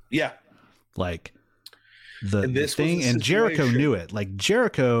this. Yeah, like the thing, and Jericho knew it. Like,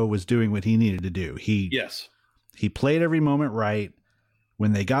 Jericho was doing what he needed to do. He played every moment right.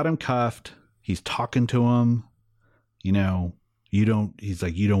 When they got him cuffed, he's talking to him. He's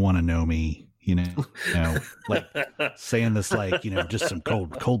like, you don't want to know me. Like saying this, like, just some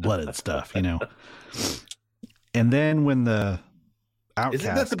cold-blooded stuff, And then when the Outcasts,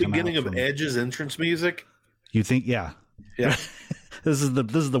 isn't that the beginning of Edge's entrance music? You think, yeah. This is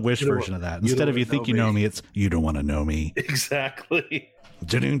the Wish version of that. Instead of you think you know me, it's you don't want to know me. Exactly.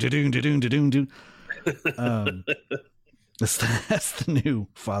 Da-doon, da-doon, da-doon, da-doon, da-doon. That's the new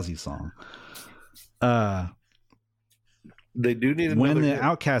Fozzy song. They do need when the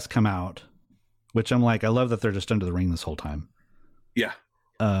Outcasts come out, which I'm like, I love that they're just under the ring this whole time. Yeah.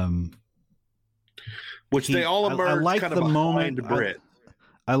 Which they all emerged kind of behind Britt.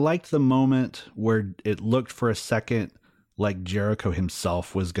 I liked the moment where it looked for a second like Jericho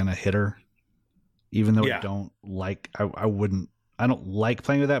himself was going to hit her, even though I don't like playing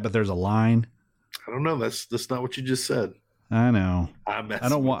with that, but there's a line. I don't know. That's not what you just said. I know. Let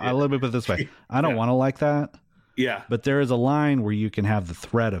me put it this way. I don't want to like that. Yeah. But there is a line where you can have the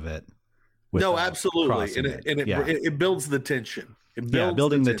threat of it. No, absolutely. It builds the tension.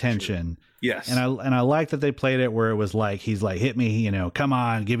 Building the tension. Yes. And I like that they played it where it was like, he's like, hit me, come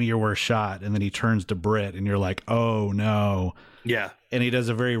on, give me your worst shot. And then he turns to Britt and you're like, oh no. Yeah. And he does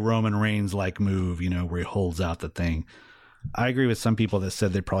a very Roman Reigns like move, where he holds out the thing. I agree with some people that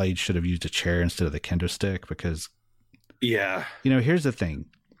said they probably should have used a chair instead of the kendo stick, because here's the thing.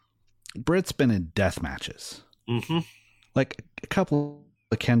 Britt's been in death matches. Mm-hmm. Like a couple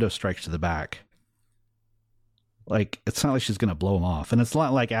of kendo strikes to the back. Like, it's not like she's going to blow him off. And it's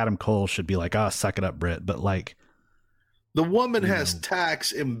not like Adam Cole should be like, suck it up, Britt. But like, the woman has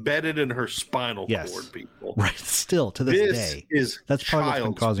tacks embedded in her spinal cord, people. Right. Still to this day. That's probably what's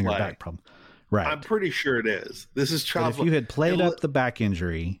been causing her back problem. Right. I'm pretty sure it is. This is child's play. If you had played up the back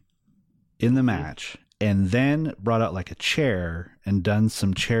injury in the match and then brought out like a chair and done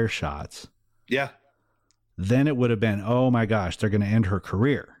some chair shots. Yeah. Then it would have been, oh my gosh, they're going to end her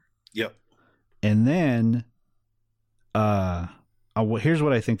career. Yep. And then, here's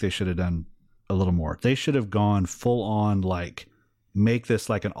what I think they should have done a little more. They should have gone full on, like, make this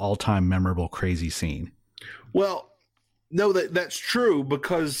like an all-time memorable crazy scene. Well, no, that's true,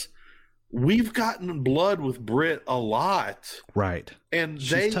 because we've gotten blood with Britt a lot. Right. And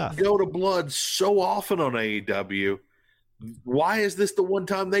they go to blood so often on AEW. Why is this the one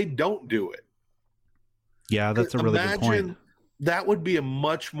time they don't do it? Yeah, that's a really good point. That would be a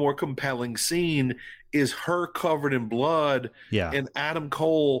much more compelling scene, is her covered in blood and Adam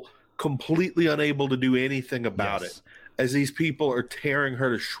Cole completely unable to do anything about it, as these people are tearing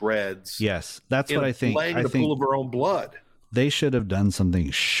her to shreds. Yes, that's what I think. Laying in a pool of her own blood. They should have done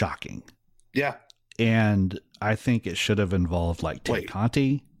something shocking. Yeah. And I think it should have involved like Tay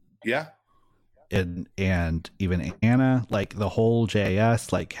Conti. Yeah. and even Anna, like the whole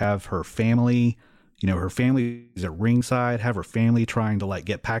JS, like have her family, her family is at ringside, have her family trying to like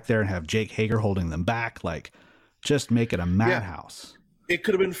get back there and have Jake Hager holding them back, like just make it a madhouse. It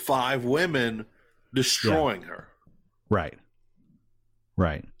could have been 5 women destroying her. Right.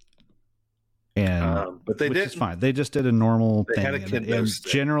 And but they didn't. It's fine. They just did a normal they thing. Had a and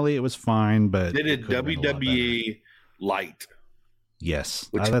generally it was fine, but they did WWE light. Yes,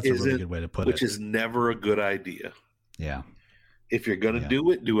 that's a really good way to put it. Which is never a good idea. Yeah. If you're going to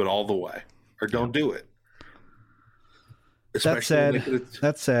do it all the way, or don't do it.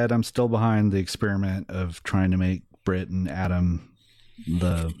 That said, I'm still behind the experiment of trying to make Britt and Adam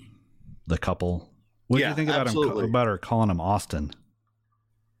the couple. What do you think about her calling him Austin?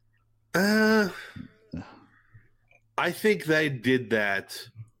 I think they did that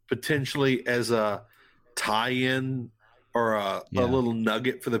potentially as a tie-in or a little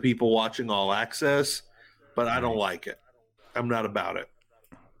nugget for the people watching All Access, but I don't like it. I'm not about it.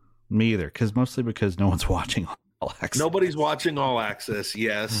 Me either, mostly because no one's watching All Access. Nobody's watching All Access,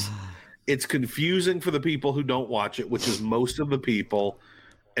 yes. It's confusing for the people who don't watch it, which is most of the people.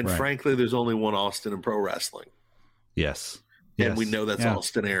 And frankly, there's only one Austin in pro wrestling. Yes. And we know that's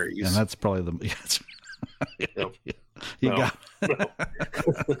Austin Aries. And that's probably you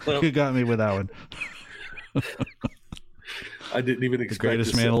got me with that one. I didn't even expect the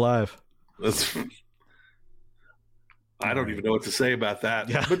greatest man alive. I don't even know what to say about that.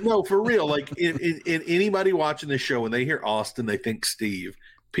 Yeah. But no, for real, like in anybody watching this show, when they hear Austin, they think Steve,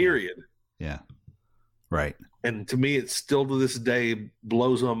 period. Yeah. Right. And to me, it still to this day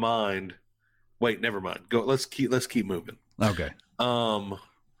blows my mind. Wait, never mind. Go. Let's keep moving. Okay. All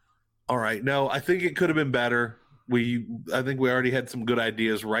right. No, I think it could have been better. I think we already had some good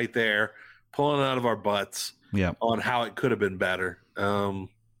ideas right there, pulling out of our butts on how it could have been better.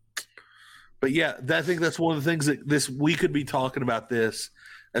 But yeah, I think that's one of the things that we could be talking about this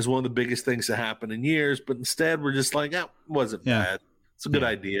as one of the biggest things to happen in years, but instead we're just like, it wasn't bad. It's a good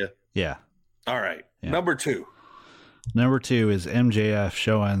idea. Yeah. All right. Yeah. Number 2. Number 2 is MJF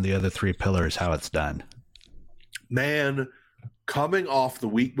showing the other 3 pillars how it's done. Man, coming off the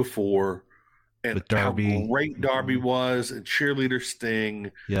week before and how great Darby was and cheerleader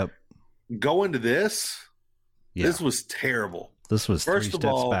Sting. Yep. Going to this, this was terrible. This was 3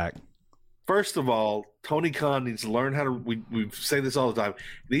 steps back. First of all, Tony Khan needs to learn how to, we say this all the time,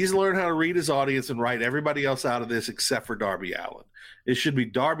 he needs to learn how to read his audience and write everybody else out of this except for Darby Allin. It should be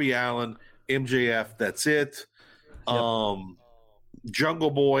Darby Allin, MJF, that's it. Yep.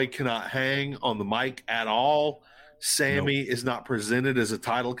 Jungle Boy cannot hang on the mic at all. Sammy is not presented as a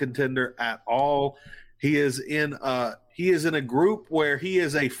title contender at all. He is in a group where he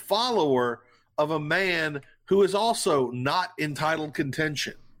is a follower of a man who is also not in title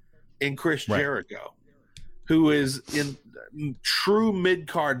contention in Chris Jericho, who is in true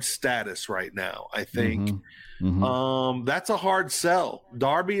mid-card status right now, I think. That's a hard sell.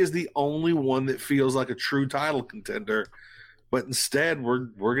 Darby is the only one that feels like a true title contender, but instead we're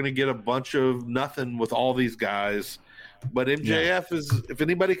going to get a bunch of nothing with all these guys. But MJF is, if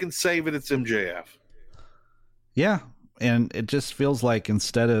anybody can save it, it's MJF. Yeah, and it just feels like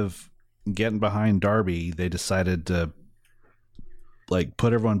instead of getting behind Darby, they decided to like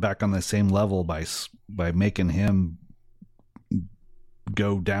put everyone back on the same level by making him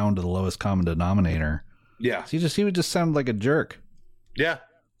go down to the lowest common denominator. Yeah. So he would just sound like a jerk. Yeah.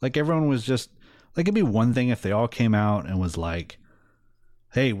 Like everyone was just like, it'd be one thing if they all came out and was like,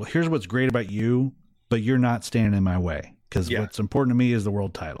 hey, well, here's what's great about you, but you're not standing in my way. Because what's important to me is the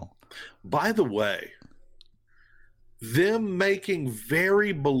world title. By the way, them making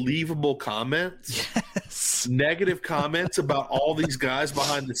very believable comments, negative comments about all these guys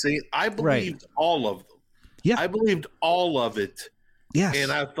behind the scenes, I believed all of them. Yeah. I believed all of it. Yes.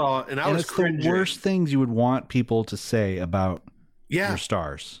 And I thought, and I was it's cringing. The worst things you would want people to say about your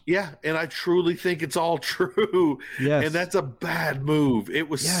stars. Yeah. And I truly think it's all true. Yes. And that's a bad move. It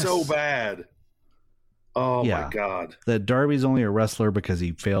was so bad. Oh my God. That Darby's only a wrestler because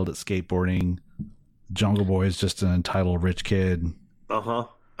he failed at skateboarding. Jungle Boy is just an entitled rich kid.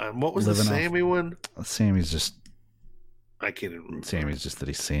 And what was the Sammy one? Sammy's just, I can't even remember. Sammy's just that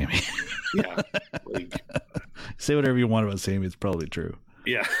he's Sammy. Yeah. Like, say whatever you want about Sammy. It's probably true.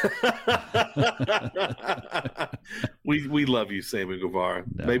 Yeah. we love you, Sammy Guevara.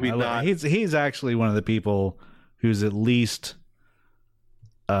 No, Maybe not. He's actually one of the people who's at least,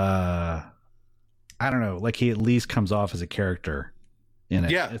 I don't know, like he at least comes off as a character in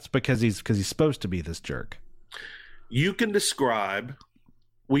it. Yeah. It's because he's supposed to be this jerk. You can describe,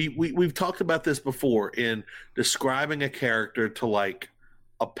 we've talked about this before in describing a character to like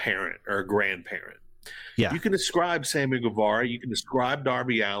a parent or a grandparent. Yeah. You can describe Sammy Guevara. You can describe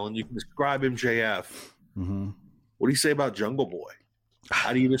Darby Allin. You can describe MJF. Mm-hmm. What do you say about Jungle Boy?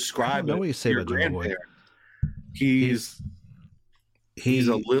 How do you describe I don't know what you say about Jungle Boy. He's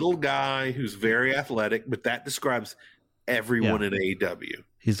a little guy who's very athletic, but that describes everyone in AEW.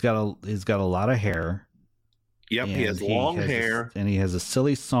 He's got a lot of hair. Yep, he has long hair. And he has a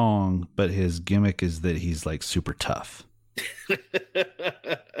silly song, but his gimmick is that he's like super tough.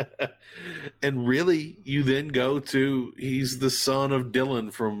 And really, you then go to, he's the son of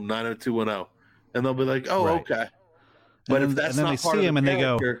Dylan from 90210. And they'll be like, oh, right. Okay. But if that's not part of the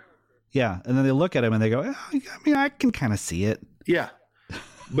character, yeah, and then they look at him and they go, I mean, I can kind of see it. Yeah.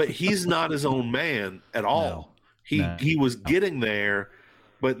 But he's not his own man at all. He was getting there,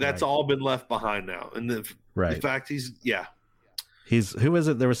 but that's all been left behind now. And the fact who is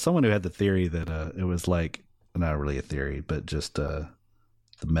it? There was someone who had the theory that it was like, not really a theory, but just the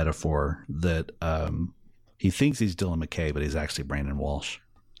metaphor that he thinks he's Dylan McKay, but he's actually Brandon Walsh.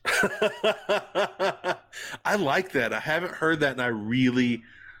 I like that. I haven't heard that, and I really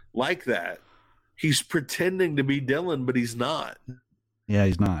like that. He's pretending to be Dylan, but he's not. Yeah,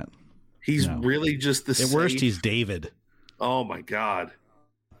 he's not. He's really just the At worst, he's David. Oh my God.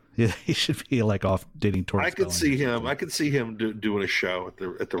 Yeah, he should be like off dating Tori. I could see him. I could see him doing a show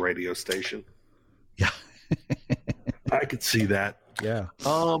at the radio station. Yeah, I could see that. Yeah.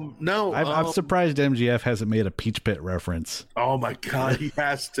 No, I'm surprised MGF hasn't made a Peach Pit reference. Oh my God, he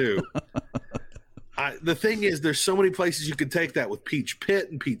has to. The thing is, there's so many places you could take that with Peach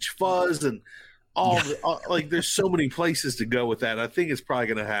Pit and Peach Fuzz and like there's so many places to go with that. I think it's probably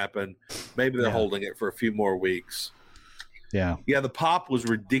going to happen. Maybe they're holding it for a few more weeks. Yeah. Yeah, the pop was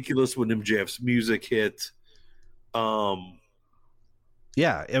ridiculous when MJF's music hit. Yeah,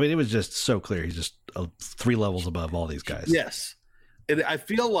 I mean, it was just so clear. He's just 3 levels above all these guys. Yes. And I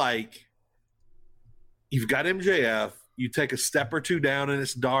feel like you've got MJF, you take a step or two down and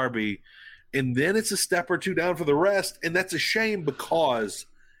it's Darby, and then it's a step or two down for the rest. And that's a shame because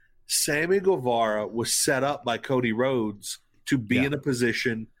Sammy Guevara was set up by Cody Rhodes to be in a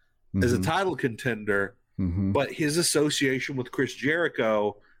position as a title contender, but his association with Chris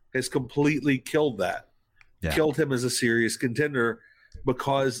Jericho has completely killed that. Killed him as a serious contender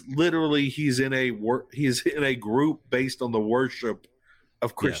because literally he's in a group based on the worship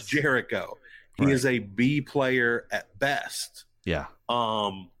of Chris Jericho. He is a B player at best. Yeah.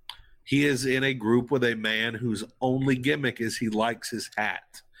 He is in a group with a man whose only gimmick is he likes his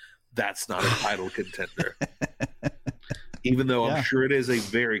hat. That's not a title contender. Even though I'm sure it is a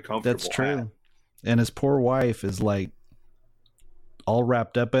very comfortable That's true. hat. And his poor wife is like all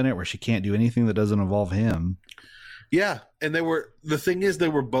wrapped up in it where she can't do anything that doesn't involve him. Yeah. And the thing is, they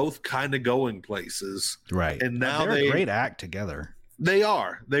were both kind of going places. Right. And now they're a great act together. They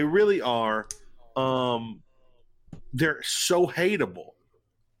are. They really are. They're so hateable.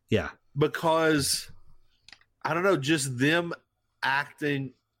 Yeah. Because, I don't know, just them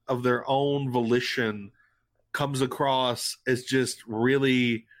acting of their own volition comes across as just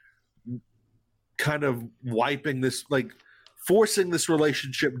really kind of wiping this, like forcing this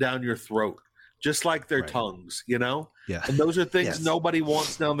relationship down your throat, just like their tongues, you know? Yeah. And those are things nobody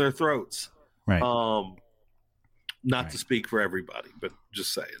wants down their throats. Right. Not to speak for everybody, but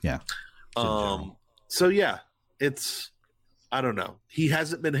just saying. Yeah. So yeah, I don't know. He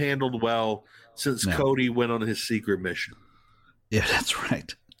hasn't been handled well since Cody went on his secret mission. Yeah, that's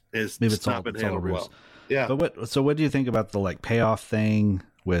right. Maybe it's not been handled well. Yeah. But what do you think about the like payoff thing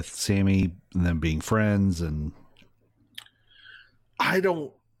with Sammy and them being friends? And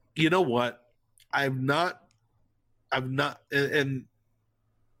you know what? I've not, and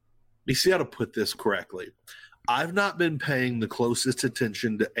you see how to put this correctly. I've not been paying the closest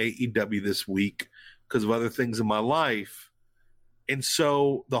attention to AEW this week because of other things in my life. And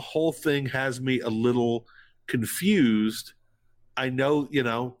so the whole thing has me a little confused. I know,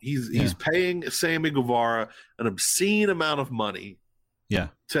 he's paying Sammy Guevara an obscene amount of money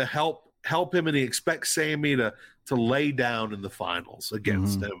to help him, and he expects Sammy to lay down in the finals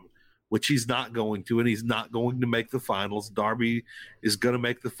against him, which he's not going to, and he's not going to make the finals. Darby is going to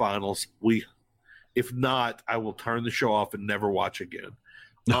make the finals. If not, I will turn the show off and never watch again.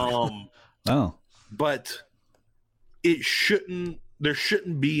 But there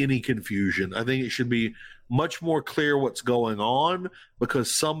shouldn't be any confusion. I think it should be much more clear what's going on,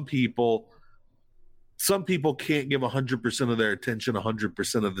 because some people can't give 100% of their attention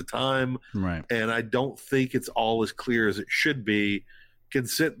 100% of the time. Right. And I don't think it's all as clear as it should be.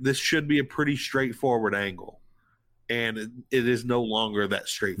 This should be a pretty straightforward angle. And it is no longer that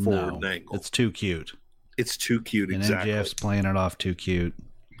straightforward angle. It's too cute. It's too cute, and exactly. MJF's playing it off too cute.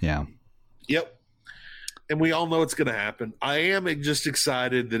 Yeah. Yep. And we all know it's going to happen. I am just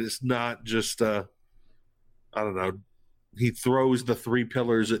excited that it's not just, I don't know, he throws the 3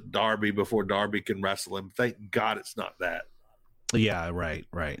 pillars at Darby before Darby can wrestle him. Thank God it's not that. Yeah, right.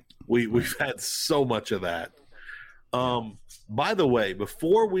 We've had so much of that. By the way,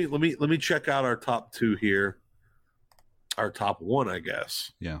 before we let me check out our top 2 here. Our top 1, I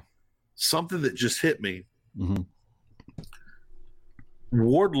guess. Yeah. Something that just hit me. Mm-hmm.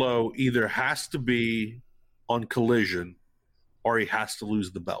 Wardlow either has to be on Collision or he has to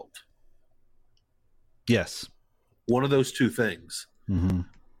lose the belt. Yes. One of those 2 things. Mm-hmm.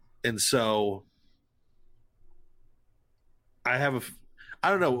 And so I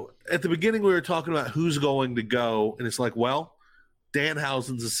don't know. At the beginning, we were talking about who's going to go, and it's like, well,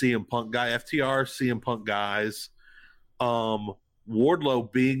 Danhausen's a CM Punk guy, FTR CM Punk guys.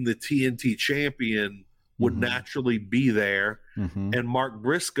 Wardlow being the TNT champion would naturally be there, and Mark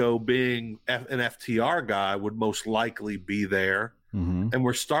Briscoe being an FTR guy would most likely be there. And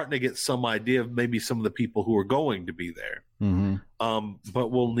we're starting to get some idea of maybe some of the people who are going to be there. But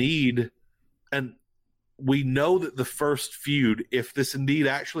we'll need, and we know that the first feud, if this indeed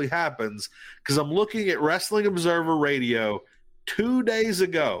actually happens, because I'm looking at Wrestling Observer Radio 2 days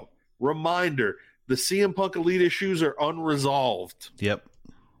ago, reminder, the CM Punk Elite issues are unresolved. Yep.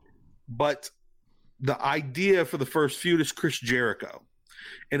 But the idea for the first feud is Chris Jericho.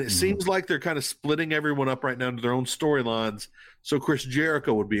 And it seems like they're kind of splitting everyone up right now into their own storylines. So Chris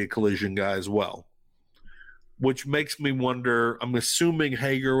Jericho would be a Collision guy as well. Which makes me wonder, I'm assuming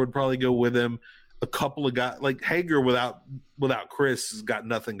Hager would probably go with him. A couple of guys, like Hager without Chris has got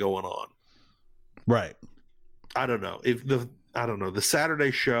nothing going on. Right. I don't know. The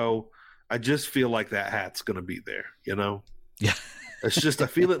Saturday show, I just feel like that hat's going to be there, you know? Yeah. It's just, I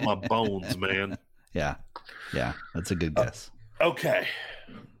feel it in my bones, man. Yeah. That's a good guess. Okay.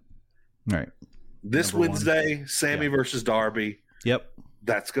 All right. This Number Wednesday, 1. Sammy versus Darby. Yep.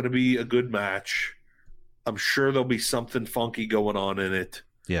 That's going to be a good match. I'm sure there'll be something funky going on in it.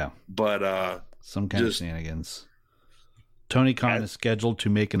 Yeah. But some kind of shenanigans. Tony Khan is scheduled to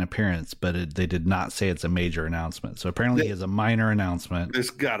make an appearance, but they did not say it's a major announcement. So apparently he has a minor announcement. There's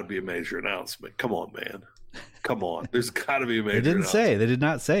got to be a major announcement. Come on, man. Come on. There's got to be a major announcement. They did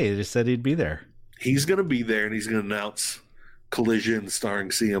not say. They just said he'd be there. He's going to be there, and he's going to announce Collision starring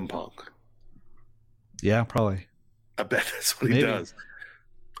CM Punk. Yeah, probably. I bet that's what he does.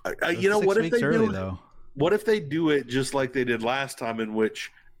 You know, what if they do it? What if they do it just like they did last time, in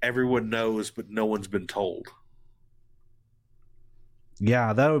which everyone knows, but no one's been told?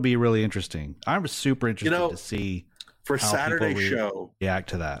 Yeah, that would be really interesting. I'm super interested to see for how Saturday people show react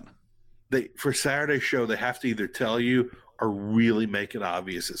to that. For Saturday show, they have to either tell you or really make it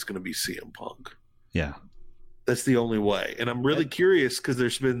obvious it's going to be CM Punk. Yeah, that's the only way. And I'm really curious because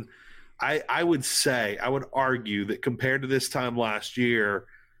there's been, I would argue that compared to this time last year,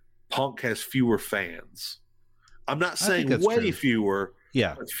 Punk has fewer fans. I'm not saying way fewer.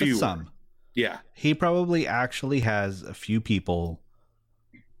 Yeah, but fewer. Some. Yeah, he probably actually has a few people,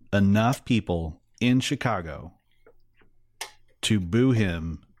 enough people in Chicago to boo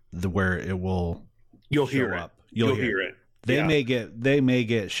him, where it will. You'll show hear up. it. You'll hear it. They may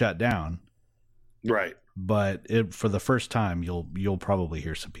get shut down. Right. But for the first time, you'll probably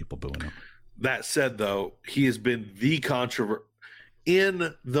hear some people booing him. That said, though, he has been the controversial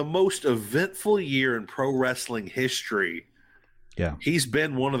in the most eventful year in pro wrestling history. Yeah, he's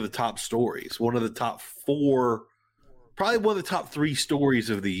been one of the top stories, one of the top 4, probably one of the top 3 stories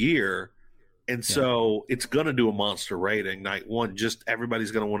of the year. And so it's going to do a monster rating night one. Just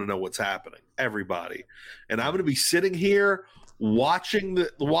everybody's going to want to know what's happening. Everybody. And I'm going to be sitting here watching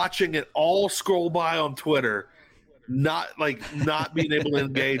it all scroll by on Twitter, not being able to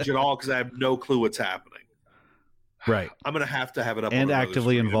engage at all because I have no clue what's happening. Right. I'm going to have it up and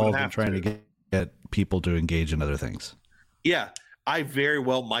actively involved in trying to get people to engage in other things. Yeah, I very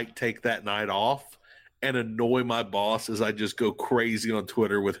well might take that night off and annoy my boss as I just go crazy on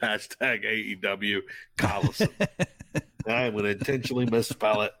Twitter with hashtag AEW Collison. I'm going to intentionally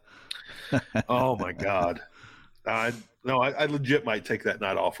misspell it. Oh my God. I legit might take that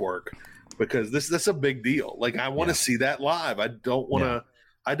night off work because that's a big deal. Like I want to see that live. I don't want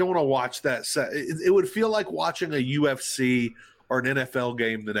to watch that set. It would feel like watching a UFC or an NFL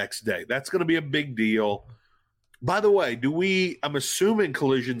game the next day. That's going to be a big deal. By the way, I'm assuming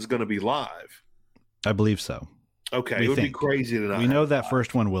Collision's going to be live. I believe so. Okay. It would be crazy to not. We know that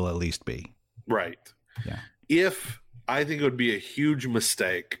first one will at least be. Right. Yeah. I think it would be a huge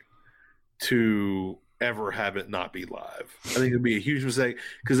mistake to ever have it not be live. I think it would be a huge mistake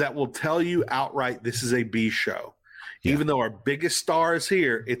because that will tell you outright this is a B show. Yeah. Even though our biggest star is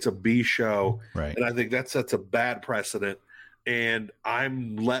here, it's a B show. Right. And I think that sets a bad precedent. And I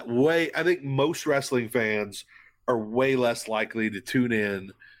think most wrestling fans are way less likely to tune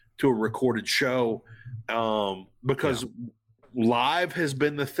in to a recorded show because live has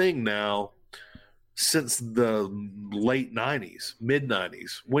been the thing now since the late 90s, mid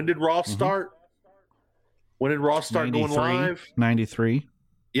 90s. When did Raw start? When did Raw start going live? 93.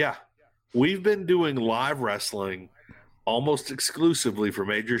 Yeah. We've been doing live wrestling almost exclusively for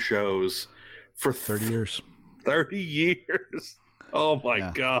major shows for 30 years. 30 years. Oh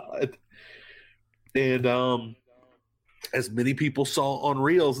my God. And as many people saw on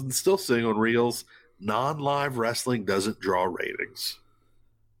Reels and still seeing on Reels, non-live wrestling doesn't draw ratings.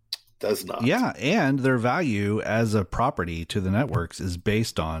 Does not. Yeah, and their value as a property to the networks is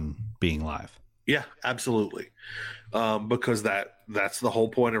based on being live. Yeah, absolutely. Because that's the whole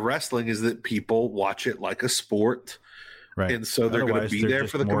point of wrestling is that people watch it like a sport. Right. And so they're going to be there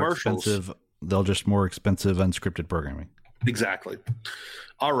for the commercials. They'll just more expensive unscripted programming. Exactly.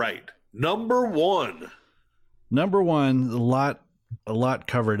 All right. Number one, a lot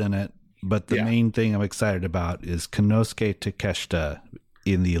covered in it, but the main thing I'm excited about is Konosuke Takeshita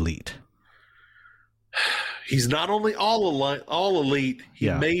in the Elite. He's not only all elite,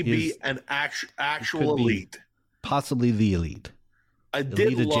 he may be an actual elite. Possibly the Elite.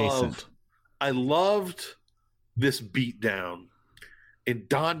 I loved this beatdown. And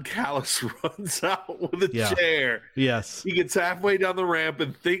Don Callis runs out with a chair. Yes. He gets halfway down the ramp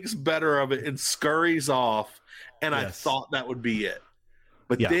and thinks better of it and scurries off. And I thought that would be it.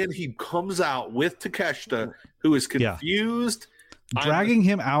 But then he comes out with Takeshita, who is confused. Dragging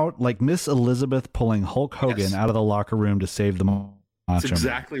him out like Miss Elizabeth pulling Hulk Hogan out of the locker room to save the Macho Man. That's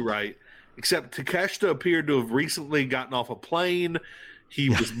exactly right. Except Takeshita appeared to have recently gotten off a plane. He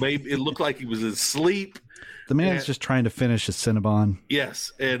was it looked like he was asleep. The man's just trying to finish his Cinnabon.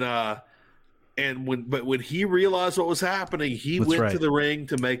 Yes, and when he realized what was happening, he went to the ring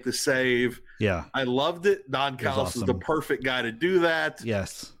to make the save. Yeah, I loved it. Don Callis was the perfect guy to do that.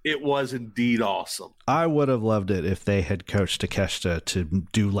 Yes, it was indeed awesome. I would have loved it if they had coached Takeshita to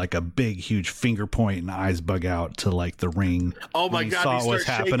do like a big, huge finger point and eyes bug out to like the ring. Oh my God! He starts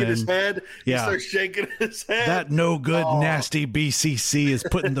shaking his head. Yeah, he starts shaking his head. That no good, nasty BCC is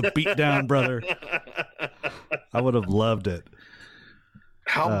putting the beat down, brother. I would have loved it.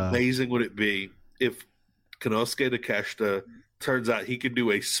 How amazing would it be if Konosuke Takeshita turns out he could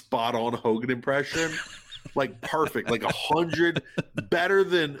do a spot-on Hogan impression, like perfect, like 100, better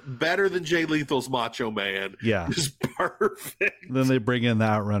than Jay Lethal's Macho Man. Yeah, just perfect. Then they bring in the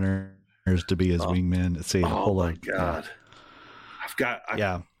Outrunners to be his wingmen. See, oh my God,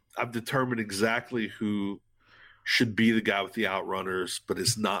 I've determined exactly who should be the guy with the Outrunners, but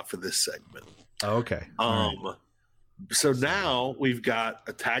it's not for this segment. Oh, okay. So now we've got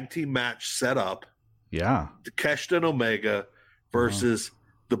a tag team match set up. Yeah. Takeshita and Omega versus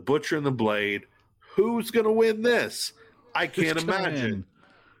the Butcher and the Blade. Who's going to win this? I can't imagine.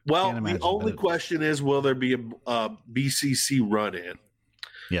 Well, the only question is, will there be a BCC run-in?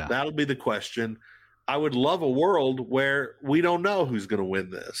 Yeah. That'll be the question. I would love a world where we don't know who's going to win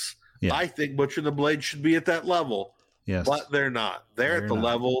this. Yeah. I think Butcher and the Blade should be at that level. Yes. But they're not. They're at the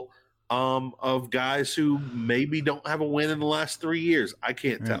level of guys who maybe don't have a win in the last 3 years. I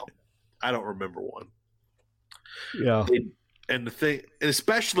can't tell. I don't remember one. Yeah. And the thing, and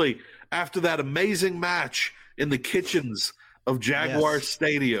especially after that amazing match in the kitchens of Jaguar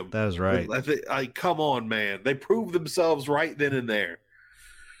Stadium. That is right. Come on, man. They proved themselves right then and there.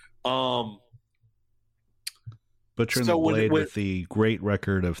 Butcher and the Blade with the great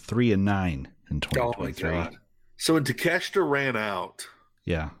record of 3-9 in 2023. Oh my God. So when Takeshita ran out,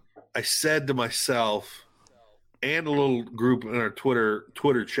 I said to myself and a little group in our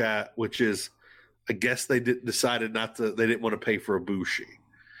Twitter chat, which is, I guess they decided they didn't want to pay for Ibushi.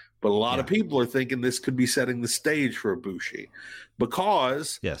 But a lot of people are thinking this could be setting the stage for Ibushi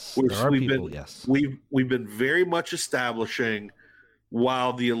because we've been very much establishing,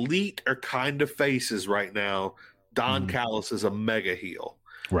 while the Elite are kind of faces right now, Don Callis is a mega heel.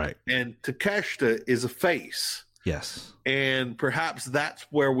 Right. And Takeshita is a face. Yes. And perhaps that's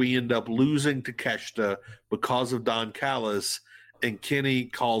where we end up losing Takeshita because of Don Callis, and Kenny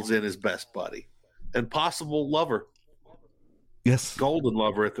calls in his best buddy and possible lover. Yes. Golden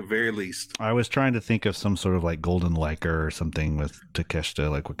lover at the very least. I was trying to think of some sort of like golden liker or something with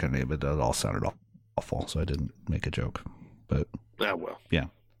Takeshita, like what kind of name, but that all sounded awful, so I didn't make a joke. But yeah.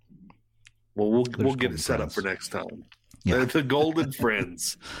 Well, we'll get it set up for next time. Yeah. The Golden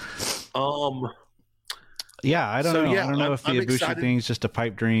Friends. Yeah, I don't know. I don't know if the Ibushi thing is just a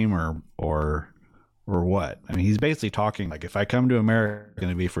pipe dream or or what? I mean, he's basically talking like, if I come to America, it's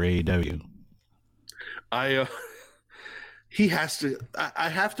going to be for AEW. He has to. I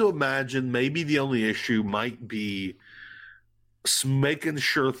have to imagine maybe the only issue might be making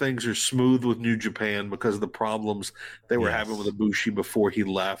sure things are smooth with New Japan because of the problems they were having with Ibushi before he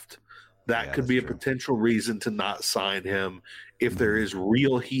left. That could be a potential reason to not sign him if there is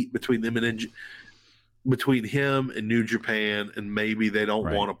real heat between them and between him and New Japan, and maybe they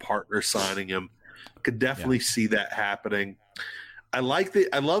don't want a partner signing him. Could definitely see that happening. I love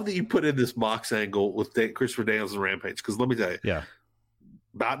that you put in this Mox angle with Christopher Daniels and Rampage, because let me tell you,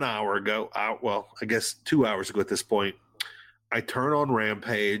 about an hour ago, I guess 2 hours ago at this point, I turn on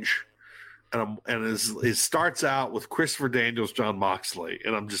Rampage, and it starts out with Christopher Daniels, John Moxley,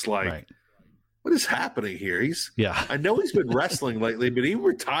 and I'm just like, what is happening here? I know he's been wrestling lately, but he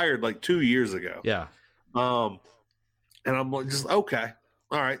retired like 2 years ago. Yeah. And I'm just okay.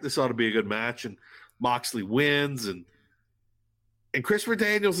 All right, this ought to be a good match, and Moxley wins, and Christopher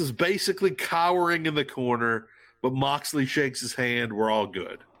Daniels is basically cowering in the corner, but Moxley shakes his hand. We're all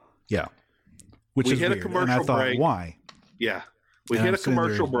good. Yeah. We hit a commercial break. Why? Yeah. We hit a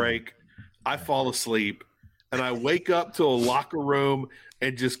commercial break. I fall asleep, and I wake up to a locker room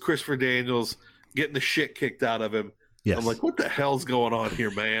and just Christopher Daniels getting the shit kicked out of him. Yes. I'm like, what the hell's going on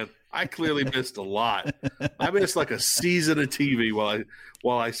here, man? I clearly missed a lot. I missed like a season of TV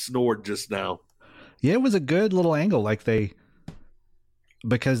while I snored just now. Yeah, it was a good little angle.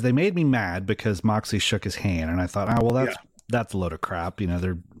 Because they made me mad because Moxley shook his hand, and I thought, that's a load of crap. You know,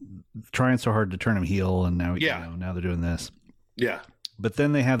 they're trying so hard to turn him heel, and now now they're doing this. Yeah. But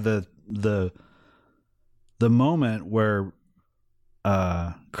then they have the moment where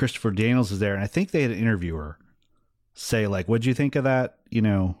Christopher Daniels is there, and I think they had an interviewer say, like, what'd you think of that? You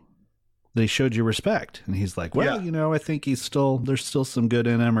know, they showed you respect. And he's like, well, I think there's still some good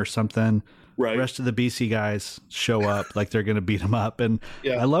in him or something. Right. The rest of the BC guys show up like they're going to beat him up. And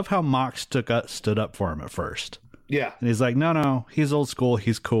I love how Mox stood up for him at first. Yeah. And he's like, no, he's old school.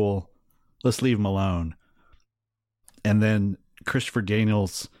 He's cool. Let's leave him alone. And then Christopher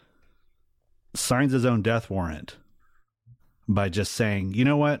Daniels signs his own death warrant by just saying, you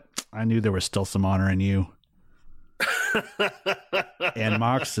know what? I knew there was still some honor in you. And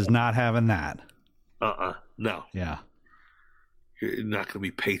Mox is not having that. No. Yeah. You're not going to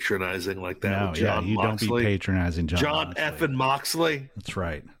be patronizing like that. No, with John you Moxley. Don't be patronizing John effing Moxley. That's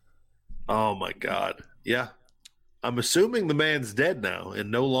right. Oh my God. Yeah. I'm assuming the man's dead now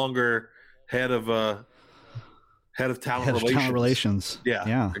and no longer head of talent relations. Yeah.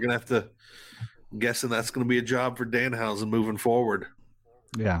 They're going to have to. I'm guessing that's going to be a job for Danhausen moving forward.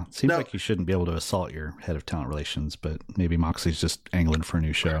 Yeah. It seems like you shouldn't be able to assault your head of talent relations, but maybe Moxley's just angling for a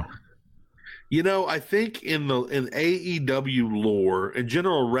new show. You know, I think in AEW lore, in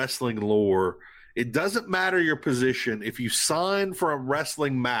general wrestling lore, it doesn't matter your position. If you sign for a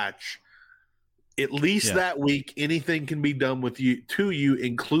wrestling match, at least that week, anything can be done to you,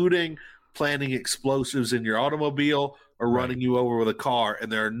 including planting explosives in your automobile or running you over with a car, and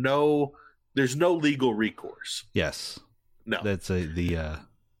there's no legal recourse. Yes. No. That's the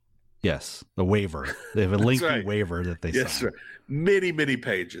waiver. They have a lengthy waiver that they sign. Right. Many, many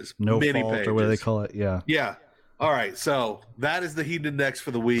pages. No many fault pages. Or what do they call it? Yeah. Yeah. All right. So that is the Heat Index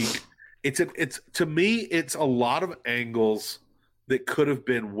for the week. It's to me, it's a lot of angles that could have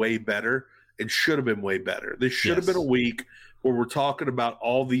been way better and should have been way better. This should have been a week where we're talking about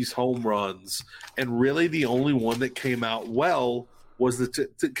all these home runs, and really the only one that came out well was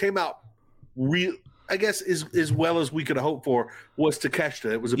that came out real. I guess as well as we could have hoped for was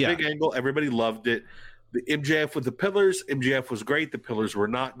Takeshita. It was a big angle. Everybody loved it. The MJF with the pillars. MJF was great. The pillars were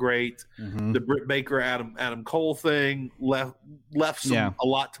not great. Mm-hmm. The Britt Baker Adam Cole thing left a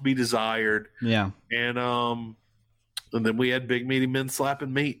lot to be desired. Yeah. And then we had big meaty men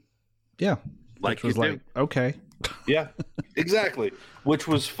slapping meat. Yeah. Like you do. Okay. Yeah. Exactly. Which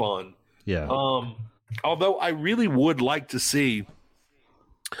was fun. Yeah. Although I really would like to see.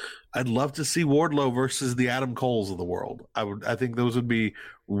 I'd love to see Wardlow versus the Adam Coles of the world. I think those would be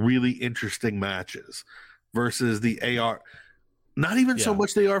really interesting matches versus the AR. Not even so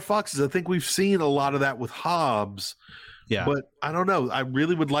much the AR Foxes. I think we've seen a lot of that with Hobbs. Yeah. But I don't know. I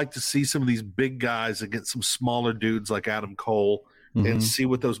really would like to see some of these big guys against some smaller dudes like Adam Cole and see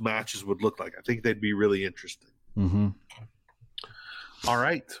what those matches would look like. I think they'd be really interesting. Mm-hmm. All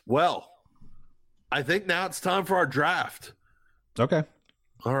right. Well, I think now it's time for our draft. Okay.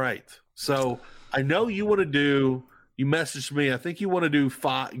 All right. So I know you want to do, you messaged me, I think you want to do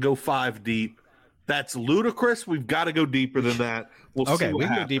go 5 deep. That's ludicrous. We've got to go deeper than that. We can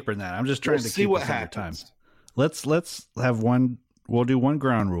go deeper than that. I'm just trying to keep us under time. Let's have one. We'll do one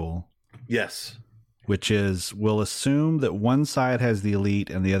ground rule. Yes. which is we'll assume that one side has the Elite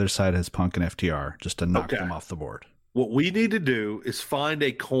and the other side has Punk and FTR, just to knock them off the board. What we need to do is find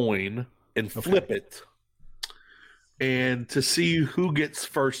a coin and flip it, and to see who gets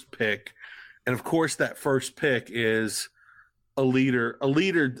first pick. And of course, that first pick is Team Elite or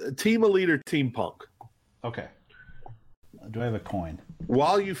Team Punk. Okay. Do I have a coin?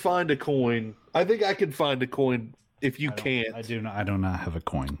 While you find a coin, I think I can find a coin if you can't. I do not have a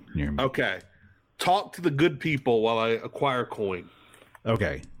coin near me. Okay. Talk to the good people while I acquire coin.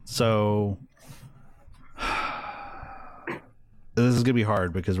 Okay. So this is going to be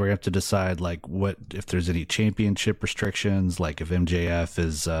hard because we're going to have to decide like what if there's any championship restrictions, like if MJF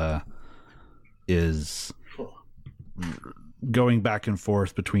is going back and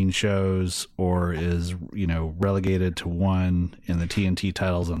forth between shows or is, relegated to one and the TNT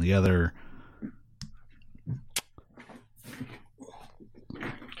titles on the other. Did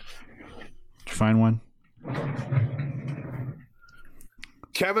you find one?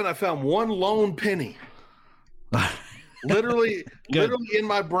 Kevin, I found one lone penny. literally in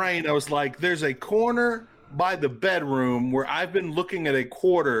my brain, I was like, there's a corner by the bedroom where I've been looking at a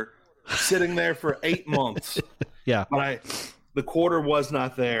quarter sitting there for 8 months. Yeah. But the quarter was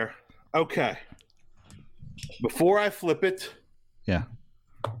not there. Okay. Before I flip it. Yeah.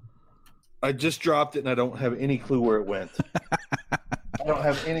 I just dropped it and I don't have any clue where it went. I don't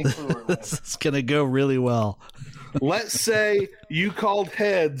have any clue where it went. This is going to go really well. Let's say you called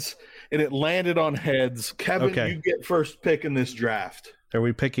heads and it landed on heads. Kevin, you get first pick in this draft. Are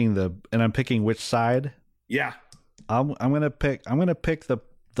we picking and I'm picking which side? Yeah. I'm going to pick the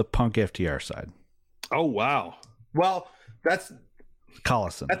Punk FTR side. Oh, wow. Well, that's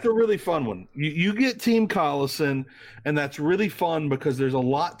Collison. That's a really fun one. You get Team Collison, and that's really fun because there's a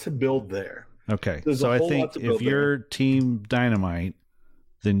lot to build there. Okay. So I think if you're Team Dynamite,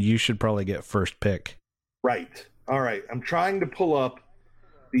 then you should probably get first pick. Right. All right. I'm trying to pull up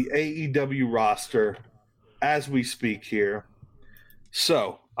the AEW roster as we speak here.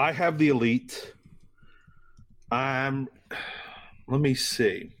 So I have the Elite. Let me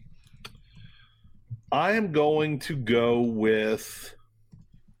see. I am going to go with.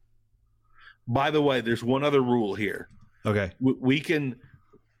 By the way, there's one other rule here. Okay. You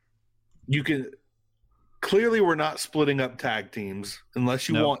can. Clearly, we're not splitting up tag teams unless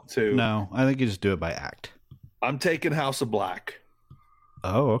you want to. No, I think you just do it by act. I'm taking House of Black.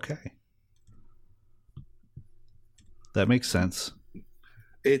 Oh, okay. That makes sense.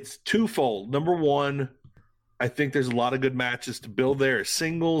 It's twofold. Number one, I think there's a lot of good matches to build there as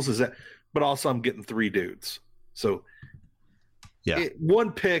singles. But also I'm getting 3 dudes. So yeah,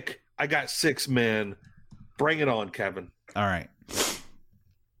 one pick, I got 6 men. Bring it on, Kevin. All right.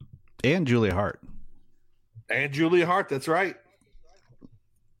 And Julia Hart. That's right.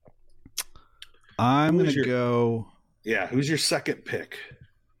 I'm going to go. Yeah, who's your second pick?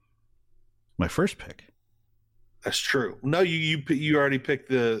 My first pick. That's true. No, you already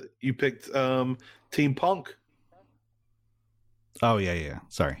picked you picked Team Punk. Oh yeah.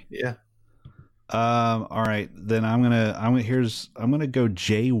 Sorry. Yeah. All right, then I'm gonna go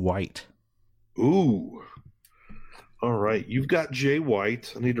Jay White. Ooh. All right, you've got Jay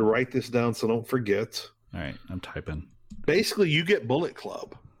White. I need to write this down so I don't forget. All right, I'm typing. Basically, you get Bullet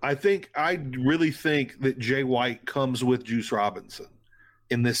Club. I really think that Jay White comes with Juice Robinson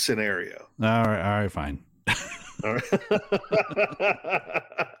in this scenario. All right, fine. All right.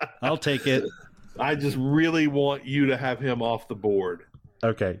 I'll take it. I just really want you to have him off the board.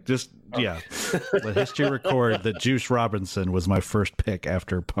 Okay, let history record that Juice Robinson was my first pick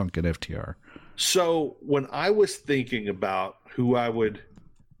after Punk and FTR. So when I was thinking about who I would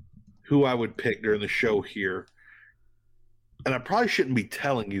pick during the show here, and I probably shouldn't be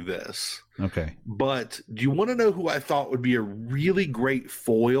telling you this. Okay. But do you want to know who I thought would be a really great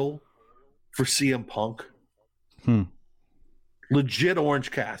foil for CM Punk? Legit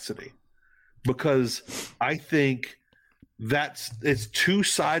Orange Cassidy. Because I think it's 2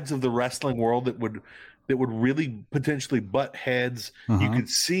 sides of the wrestling world that would really potentially butt heads. You could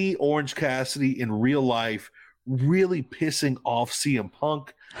see Orange Cassidy in real life really pissing off CM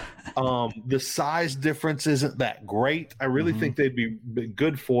Punk. The size difference isn't that great. I really think they'd be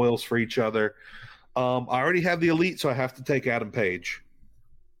good foils for each other. I already have the Elite, so I have to take Adam Page.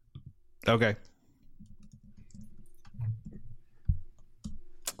 Okay.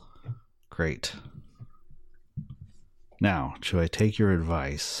 Great. Now, should I take your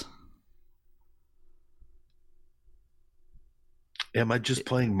advice? Am I just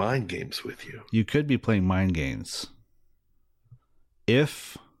playing mind games with you? You could be playing mind games. Oh,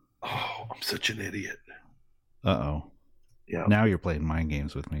 I'm such an idiot. Uh-oh. Yeah. Now you're playing mind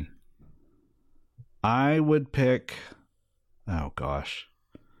games with me. I would pick. Oh gosh.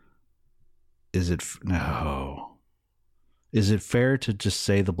 Is it no? Is it fair to just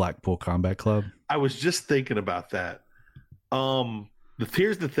say the Blackpool Combat Club? I was just thinking about that.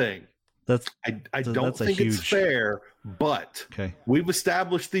 Here's the thing. I don't think it's fair, but okay. We've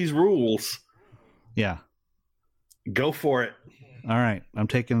established these rules. Yeah. Go for it. All right. I'm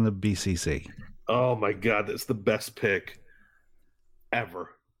taking the BCC. Oh my God, that's the best pick ever.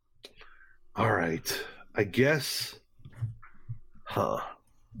 All right. I guess. Huh.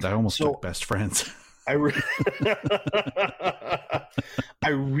 I almost took Best Friends. I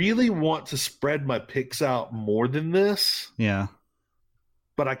really want to spread my picks out more than this. Yeah.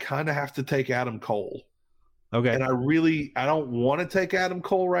 But I kind of have to take Adam Cole. Okay. And I don't want to take Adam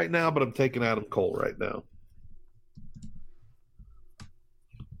Cole right now, but I'm taking Adam Cole right now.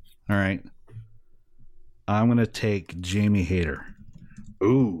 All right. I'm going to take Jamie Hayter.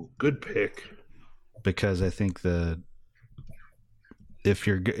 Ooh, good pick. Because I think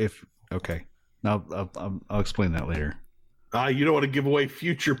okay. I'll explain that later. You don't want to give away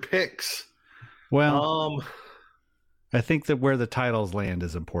future picks. Well, I think that where the titles land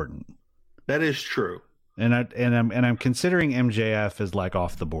is important. That is true. And I'm considering MJF as like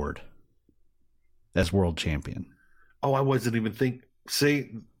off the board as world champion. Oh, I wasn't even thinking.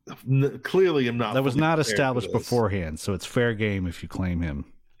 See, clearly I'm not. That was not established beforehand, so it's fair game if you claim him.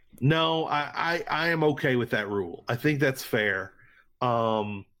 No, I am okay with that rule. I think that's fair.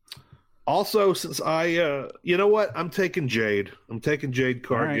 Also, since you know what? I'm taking Jade. I'm taking Jade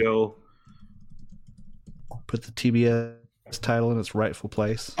Cargill. Right. Put the TBS title in its rightful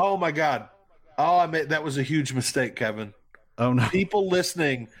place. Oh my God. Oh, that was a huge mistake, Kevin. Oh no. People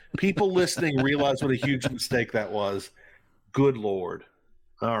listening realize what a huge mistake that was. Good Lord.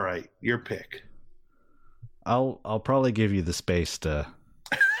 All right, your pick. I'll probably give you the space to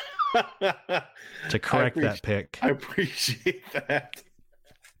correct that pick. I appreciate that.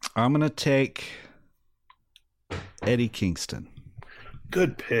 I'm going to take Eddie Kingston.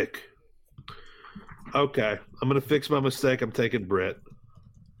 Good pick. Okay. I'm going to fix my mistake. I'm taking Britt.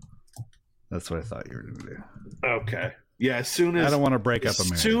 That's what I thought you were going to do. Okay. Yeah, as soon as... I don't want to break up a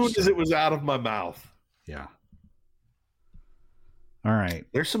marriage. As soon as it was out of my mouth. Yeah. All right.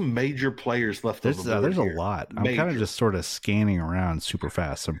 There's some major players left on the board. There's here. A lot. I'm kind of just sort of scanning around super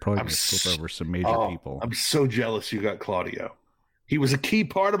fast. So I'm probably going to skip over some major people. I'm so jealous you got Claudio. He was a key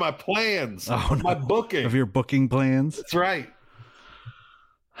part of my plans. My booking. Of your booking plans? That's right.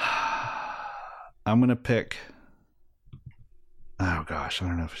 I'm going to pick... Oh, gosh. I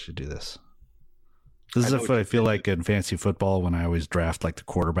don't know if I should do this. This is what I feel like in fantasy football when I always draft like the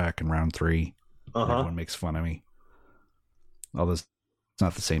quarterback in round 3. Everyone makes fun of me. Although it's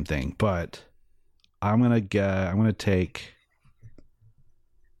not the same thing. But I'm going to take...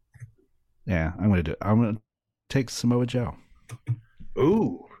 Yeah, I'm going to take Samoa Joe.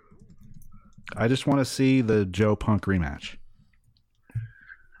 Ooh. I just want to see the Joe Punk rematch.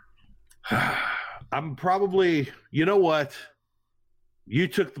 I'm probably, you know what? You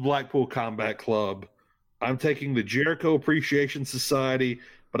took the Blackpool Combat Club. I'm taking the Jericho Appreciation Society,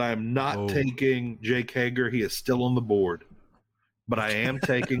 but I am not taking Jake Hager. He is still on the board. But I am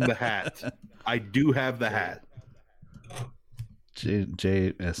taking the hat. I do have the hat.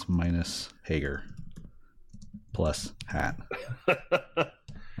 JS minus Hager. Plus hat.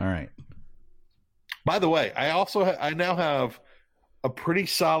 All right. By the way, I now have a pretty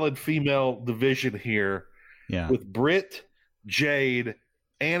solid female division here. Yeah. With Britt, Jade,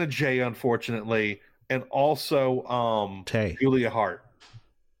 Anna Jay, unfortunately, and also Tay. Julia Hart.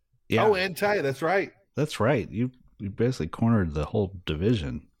 Yeah. Oh, and Tay, that's right. That's right. You basically cornered the whole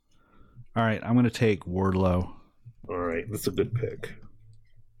division. All right, I'm going to take Wardlow. All right, that's a good pick.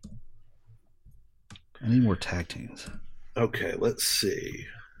 I need more tag teams. Okay, let's see.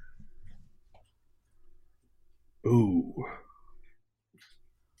 Ooh.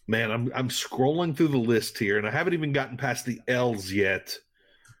 Man, I'm scrolling through the list here, and I haven't even gotten past the L's yet.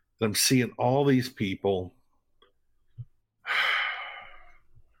 I'm seeing all these people.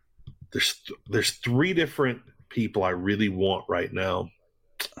 There's 3 different people I really want right now.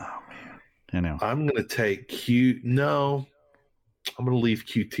 Oh man, I know. I'm gonna take Q. No, I'm gonna leave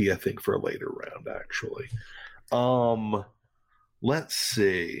QT. I think for a later round, actually. Let's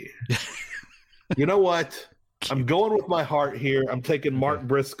see. You know what? I'm going with my heart here. I'm taking Mark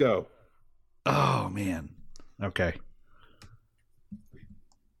Briscoe. Oh man. Okay.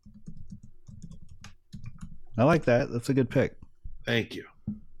 I like that. That's a good pick. Thank you.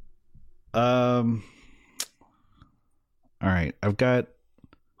 All right. I've got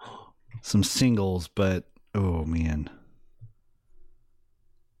some singles, but oh man.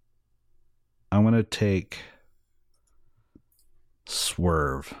 I'm going to take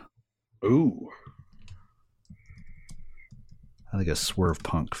Swerve. Ooh. I think a Swerve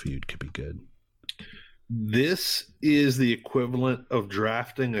Punk feud could be good. This is the equivalent of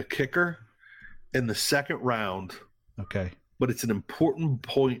drafting a kicker in the second round. Okay. But it's an important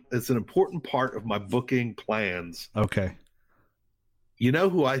point. It's an important part of my booking plans. Okay. You know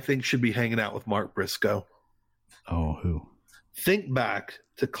who I think should be hanging out with Mark Briscoe? Oh, who? Think back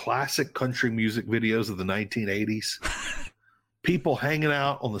to classic country music videos of the 1980s. People hanging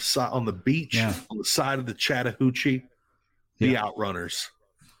out on the beach, on the side of the Chattahoochee. The Outrunners.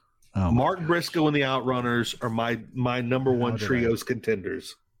 Oh, Mark Briscoe and the Outrunners are my number one trios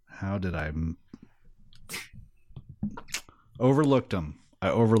contenders. How did I overlooked him? I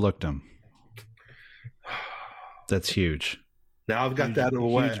overlooked him. That's huge. Now I've got that out of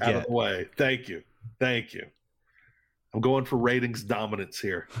the way. Thank you. I'm going for ratings dominance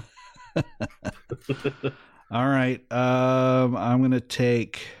here. All right. I'm going to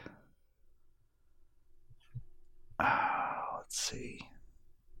take. Let's see.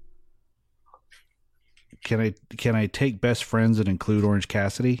 Can I take Best Friends and include Orange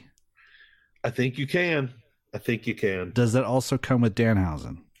Cassidy? I think you can. Does that also come with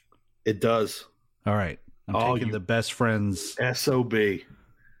Danhausen? It does. All right. I'm taking the Best Friends SOB.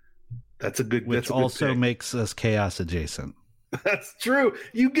 That's a good. Which also pick. Makes us chaos adjacent. That's true.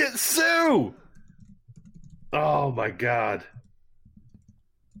 You get Sue. Oh my God.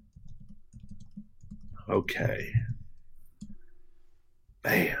 Okay.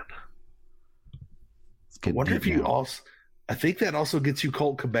 Man. I wonder if you also. I think that also gets you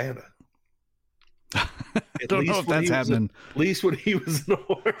Colt Cabana. I don't know if that's happening. At least when he was in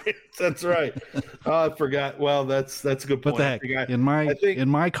Orange. That's right. I forgot. Well, that's a good point. What the heck? In my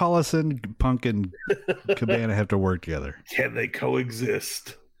Collison, Punk and Cabana have to work together. Can they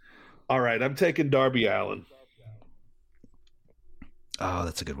coexist? All right, I'm taking Darby Allin. Oh,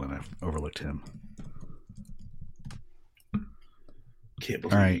 that's a good one. I overlooked him. Can't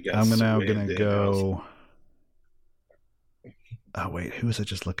believe. All right, I'm now going to go. Oh wait, who was I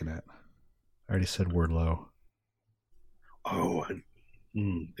just looking at? I already said Wardlow. Oh,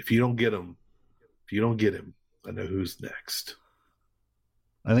 if you don't get him, I know who's next.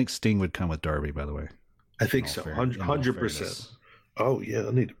 I think Sting would come with Darby, by the way. I think so, 100%. Oh, yeah,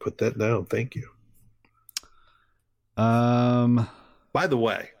 I need to put that down. Thank you. By the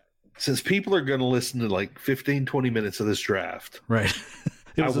way, since people are going to listen to like 15, 20 minutes of this draft. Right.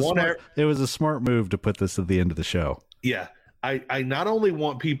 It was a smart move to put this at the end of the show. Yeah. I not only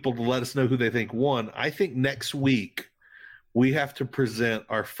want people to let us know who they think won, I think next week we have to present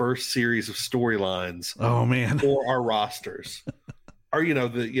our first series of storylines. Oh man, for our rosters, or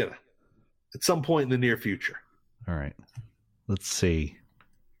at some point in the near future. All right, let's see.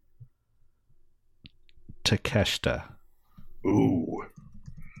 Takeshita. Ooh.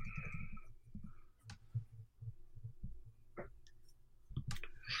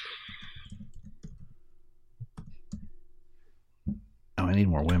 Oh, I need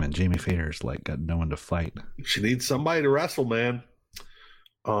more women. Jamie Fader's got no one to fight. She needs somebody to wrestle, man.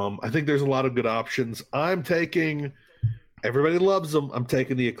 I think there's a lot of good options. I'm taking. Everybody loves them. I'm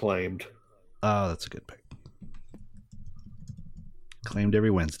taking the Acclaimed. Oh, that's a good pick. Acclaimed every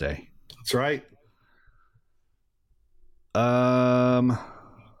Wednesday. That's right. Let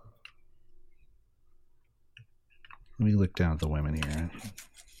me look down at the women here.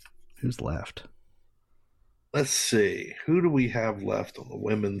 Who's left? Let's see. Who do we have left on the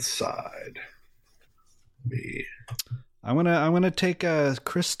women's side? Me. I'm gonna take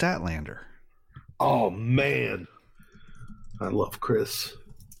Chris Statlander. Oh man, I love Chris.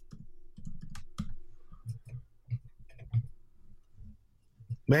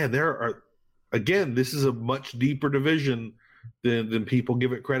 Man, this is a much deeper division than people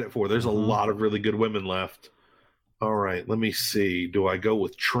give it credit for. There's a lot of really good women left. All right, let me see. Do I go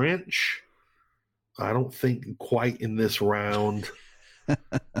with Trench? I don't think quite in this round.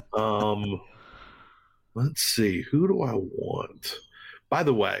 Let's see. Who do I want? By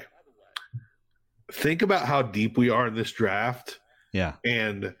the way, think about how deep we are in this draft. Yeah.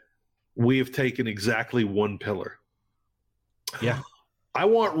 And we have taken exactly one pillar. Yeah. I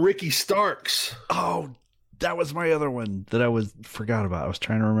want Ricky Starks. Oh, that was my other one that I forgot about. I was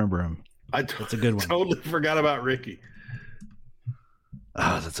trying to remember him. That's a good one. Totally forgot about Ricky.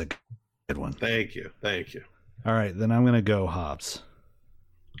 Oh, that's a good one. Thank you. All right, then I'm going to go Hobbs.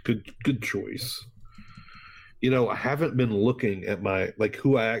 Good choice. I haven't been looking at my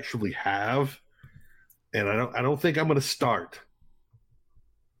who I actually have, and I don't think I'm going to start.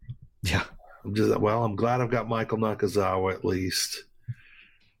 Yeah. I'm glad I've got Michael Nakazawa at least.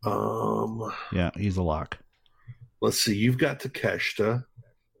 Yeah, he's a lock. Let's see. You've got Takeshita.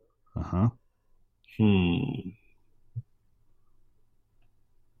 Uh-huh.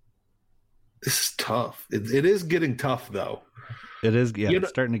 This is tough. It is getting tough, though. It is, yeah, it's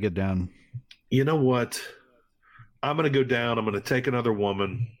starting to get down. You know what? I'm going to go down. I'm going to take another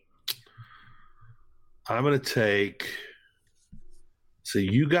woman. I'm going to take... So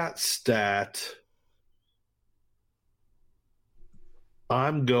you got Stat.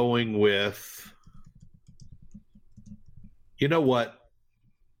 I'm going with... You know what?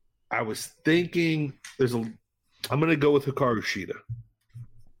 I was thinking I'm going to go with Hikaru Shida.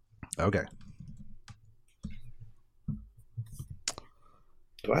 Okay.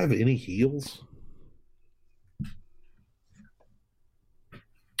 Do I have any heels?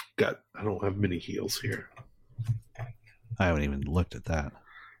 I don't have many heels here. I haven't even looked at that.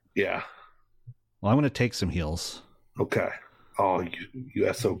 Yeah. Well, I'm going to take some heels. Okay. Oh,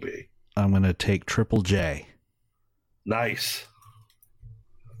 you SOB. I'm going to take Triple J. Nice.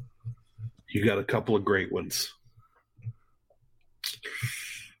 You got a couple of great ones.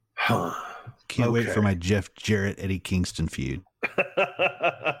 Huh. Can't wait for my Jeff Jarrett, Eddie Kingston feud.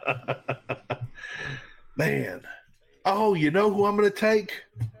 Man. Oh, you know who I'm going to take?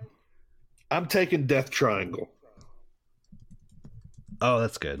 I'm taking Death Triangle. Oh,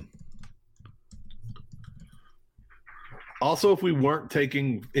 that's good. Also, if we weren't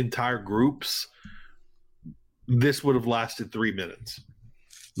taking entire groups, this would have lasted 3 minutes.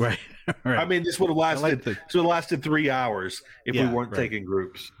 Right. I mean, this would have lasted 3 hours if we weren't taking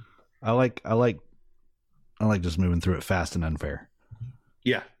groups. I like just moving through it fast and unfair.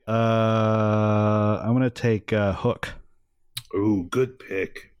 Yeah. I'm gonna take Hook. Ooh, good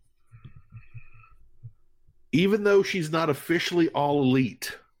pick. Even though she's not officially all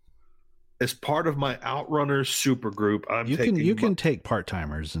elite, as part of my Outrunners supergroup, you can take part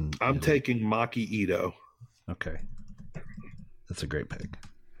timers, and I'm taking Maki Ito. Okay, that's a great pick.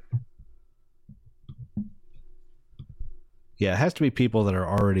 Yeah, it has to be people that are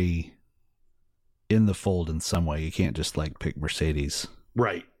already in the fold in some way. You can't just pick Mercedes.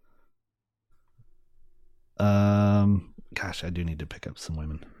 Right. Gosh, I do need to pick up some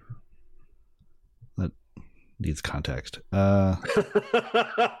women. That needs context. I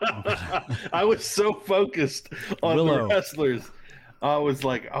was so focused on Willow. the wrestlers. I was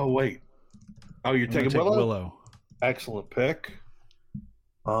like, oh, wait. Oh, you're taking Willow? Willow. Excellent pick.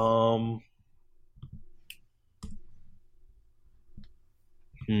 I'm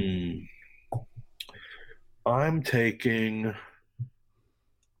taking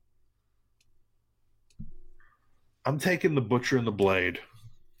the Butcher and the Blade.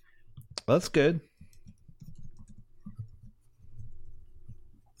 That's good.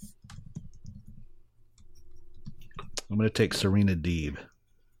 I'm going to take Serena Deeb.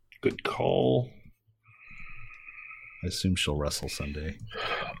 Good call. I assume she'll wrestle someday.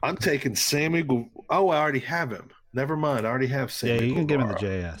 I'm taking Sammy. Oh, I already have him. Never mind. I already have Sammy. Yeah, you can Guevara. give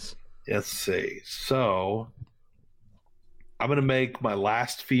him the JS. Let's see. So I'm going to make my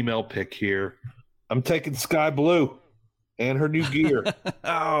last female pick here. I'm taking Sky Blue and her new gear.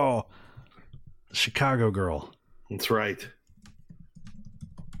 Oh, Chicago girl. That's right.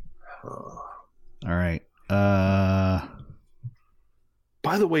 All right.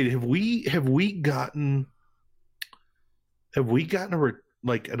 By the way, have we gotten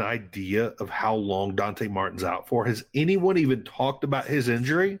an idea of how long Dante Martin's out for? Has anyone even talked about his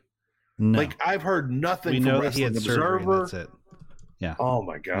injury? No. I've heard nothing. We from know that Wrestling he had Observer. surgery. That's it. Yeah. Oh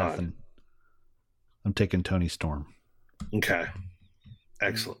my God. Nothing. I'm taking Tony Storm. Okay.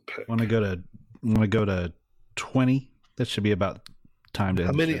 Excellent pick. Want to go to 20? That should be about time to.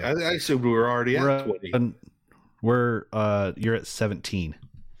 How many? I said we were already at 20. You're at 17.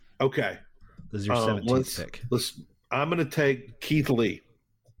 Okay. This is your 17th pick. I'm going to take Keith Lee.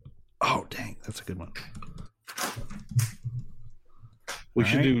 Oh, dang. That's a good one. We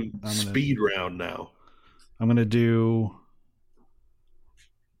should do speed round now. I'm going to do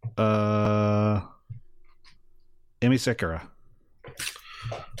Emi Sakura.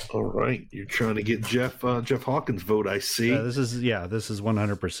 All right. You're trying to get Jeff Hawkins' vote, I see. This is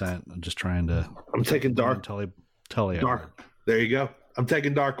 100%. I'm just trying to. I'm taking Dark. Dark. There you go. I'm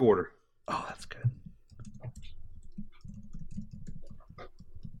taking Dark Order. Oh, that's good.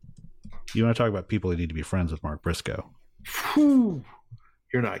 You want to talk about people who need to be friends with Mark Briscoe? Whew.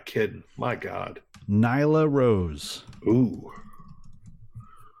 You're not kidding. My God. Nyla Rose. Ooh.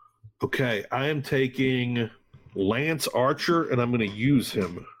 Okay, I am taking Lance Archer, and I'm going to use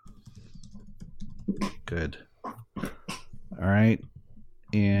him. Good. All right.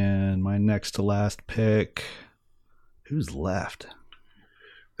 And my next to last pick. Who's left?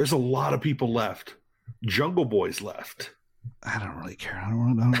 There's a lot of people left. Jungle Boy's left. I don't really care. I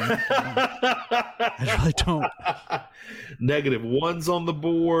really don't. -1's on the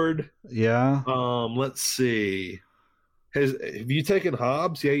board. Yeah. Let's see. Have you taken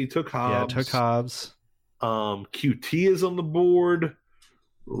Hobbs? Yeah, you took Hobbs. Yeah, I took Hobbs. QT is on the board.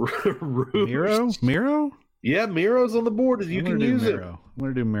 Miro? Yeah, Miro's on the board. You can use it. I'm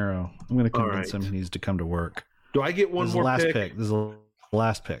going to do Miro. I'm going to convince him he needs to come to work. Do I get one more pick? This is the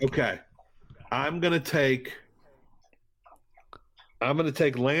last pick. Okay. I'm going to take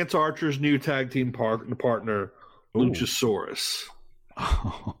Lance Archer's new tag team partner, Luchasaurus.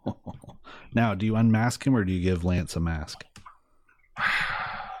 Now, do you unmask him or do you give Lance a mask?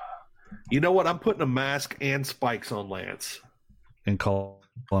 You know what? I'm putting a mask and spikes on Lance. And call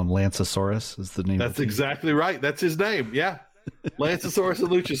him Lanceosaurus is the name. That's exactly right. That's his name. Yeah. Lanceosaurus and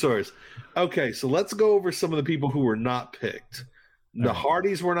Luchasaurus. Okay, so let's go over some of the people who were not picked. The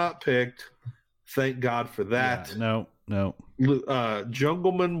Hardys were not picked. Thank God for that. Yeah, no.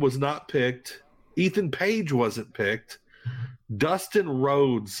 Jungleman was not picked. Ethan Page wasn't picked. Dustin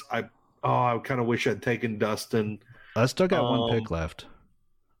Rhodes. I kind of wish I'd taken Dustin. I still got one pick left.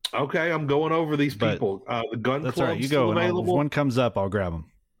 Okay, I'm going over these people. The Gun Club's right. You go. Available. If one comes up, I'll grab them.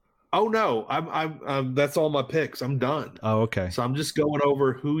 Oh no, I'm that's all my picks. I'm done. Oh, okay. So I'm just going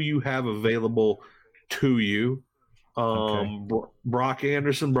over who you have available to you. Brock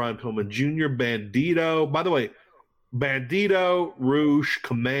Anderson, Brian Pillman Jr., Bandito. By the way, Bandito, Roosh,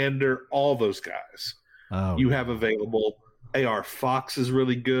 Commander, all those guys you have available. AR Fox is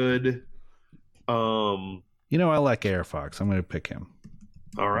really good. I like AR Fox. I'm going to pick him.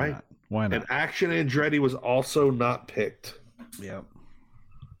 All right. Why not? And Action Andretti was also not picked. Yep.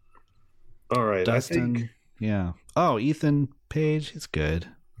 All right. Dustin. Yeah. Oh, Ethan Page. It's good.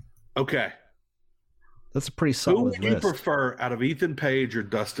 Okay. That's a pretty solid list. Who would you prefer out of Ethan Page or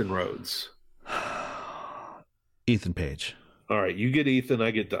Dustin Rhodes? Ethan Page. All right. You get Ethan.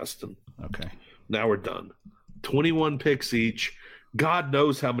 I get Dustin. Okay. Now we're done. 21 picks each. God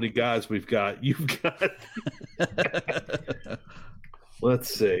knows how many guys we've got. You've got.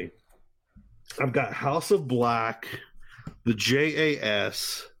 Let's see. I've got House of Black, the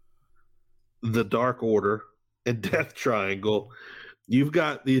JAS, the Dark Order, and Death Triangle. You've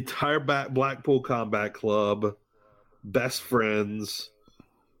got the entire Blackpool Combat Club, Best Friends,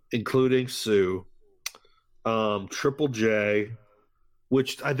 including Sue, Triple J,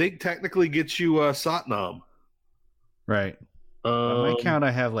 which I think technically gets you Satnam. Right. On my count, I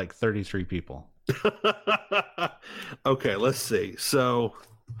have like 33 people. Okay, let's see. So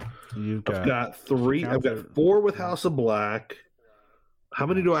I've got 3. I've got 4 with House of Black. How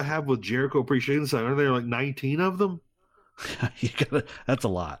many do I have with Jericho Appreciation Sign? Are there like 19 of them? That's a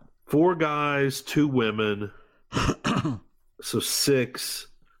lot. 4 guys, 2 women. So 6.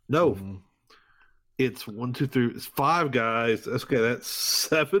 No. It's 1, 2, 3. It's 5 guys. Okay, that's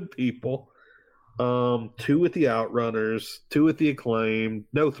 7 people. 2 with the Outrunners, 2 with the Acclaimed.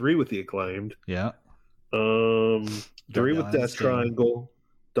 No, 3 with the Acclaimed. Yeah. 3 with Death Triangle.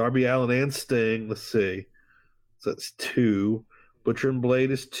 Darby Allin and Sting. Let's see. So that's 2. Butcher and Blade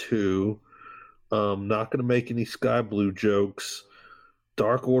is 2. Not going to make any Sky Blue jokes.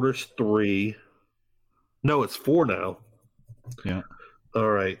 Dark Order's 3. No, it's 4 now. Yeah. All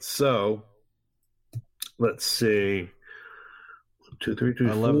right. So let's see. 2, 3, 2,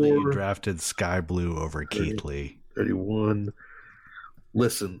 I 4. love that you drafted Sky Blue over 30, Keith Lee. 31.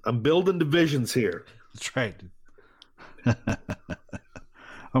 Listen, I'm building divisions here. That's right.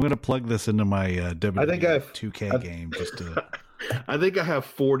 I'm going to plug this into my WWE 2K game just to. I think I have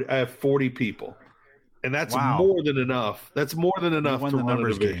 40. I have 40 people, and that's more than enough. That's more than enough to run a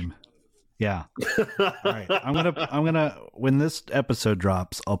division. Game. Yeah. All right. I'm gonna when this episode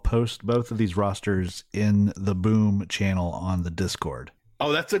drops, I'll post both of these rosters in the Boom channel on the Discord.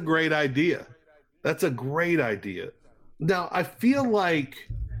 Oh, that's a great idea. That's a great idea. Now, I feel like,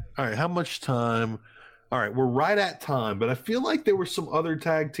 all right, how much time? All right, we're right at time, but I feel like there were some other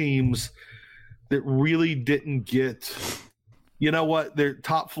tag teams that really didn't get, you know what, their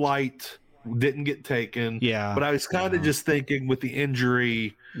Top Flight didn't get taken. Yeah. But I was kind of just thinking with the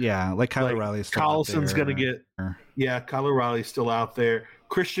injury. Yeah, like Kyle O'Reilly's still Collison's going to get. Yeah, Kyle O'Reilly's still out there.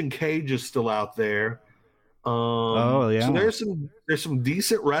 Christian Cage is still out there. So there's some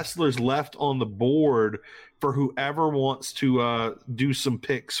decent wrestlers left on the board for whoever wants to do some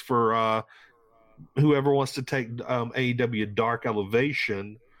picks for whoever wants to take AEW Dark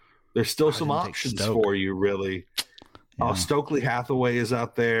Elevation. There's still some options for you, really. Yeah. Stokely Hathaway is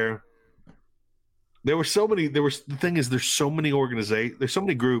out there. There were so many. The thing is, there's so many organizations. There's so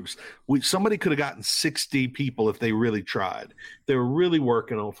many groups. Somebody could have gotten 60 people if they really tried. They were really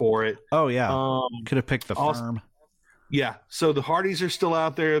working for it. Oh yeah, could have picked the firm. Yeah. So the Hardys are still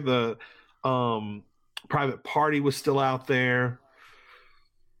out there. The Private Party was still out there.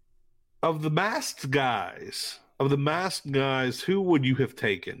 Of the masked guys, who would you have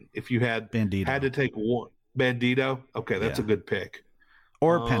taken if you had Bandito. Had to take one? Bandito. Okay, that's a good pick.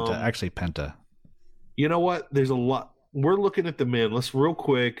 Or Penta. Actually, Penta. You know what? There's a lot. We're looking at the men. Let's real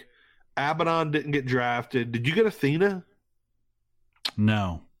quick. Abaddon didn't get drafted. Did you get Athena?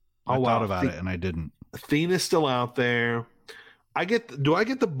 No. I thought about it and I didn't. Athena's still out there. Do I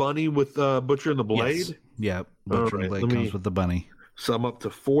get the bunny with Butcher and the Blade? Yes. Yeah, Butcher and the Blade comes with the bunny. So I'm up to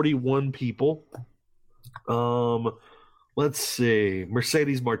 41 people. Let's see.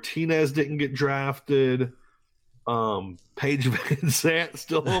 Mercedes Martinez didn't get drafted. Paige Van Zandt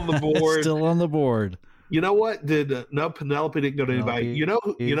still on the board. Still on the board. You know what? No, Penelope didn't go to anybody.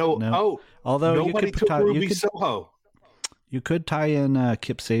 No. Although nobody took Ruby Soho. You could tie in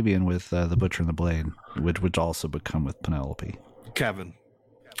Kip Sabian with the Butcher and the Blade, which would also become with Penelope. Kevin,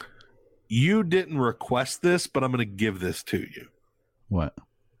 you didn't request this, but I'm going to give this to you. What?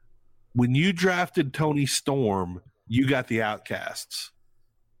 When you drafted Tony Storm, you got the Outcasts.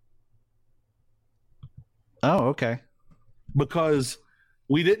 Oh, okay. Because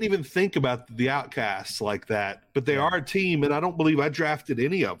we didn't even think about the Outcasts like that, but they are a team, and I don't believe I drafted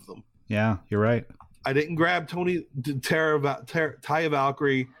any of them. Yeah, you're right. I didn't grab Taya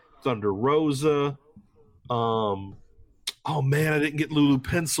Valkyrie, Thunder Rosa. Oh man, I didn't get Lulu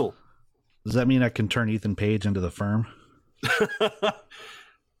Pencil. Does that mean I can turn Ethan Page into the firm?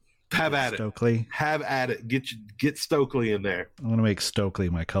 Have at Stokely. It. Have at it. Get Stokely in there. I'm going to make Stokely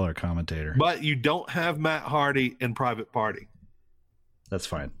my color commentator. But you don't have Matt Hardy in Private Party. That's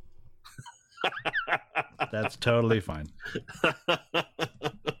fine. That's totally fine.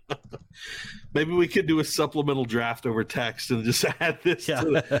 Maybe we could do a supplemental draft over text and just add this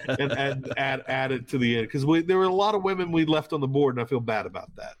and add it to the end, because there were a lot of women we left on the board, and I feel bad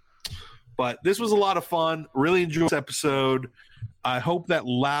about that. But this was a lot of fun. Really enjoyed this episode. I hope that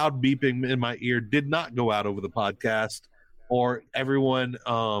loud beeping in my ear did not go out over the podcast, or everyone,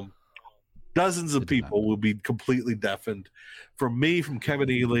 dozens of people will be completely deafened. From me, from Kevin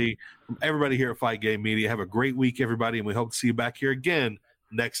Ely, from everybody here at Fight Game Media, have a great week, everybody, and we hope to see you back here again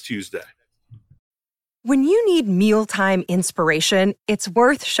next Tuesday. When you need mealtime inspiration, it's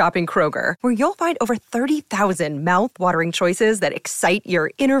worth shopping Kroger, where you'll find over 30,000 mouth-watering choices that excite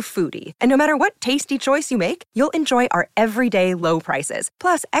your inner foodie. And no matter what tasty choice you make, you'll enjoy our everyday low prices,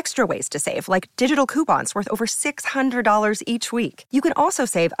 plus extra ways to save, like digital coupons worth over $600 each week. You can also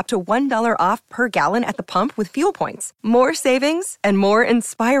save up to $1 off per gallon at the pump with fuel points. More savings and more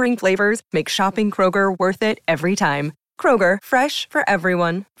inspiring flavors make shopping Kroger worth it every time. Kroger, fresh for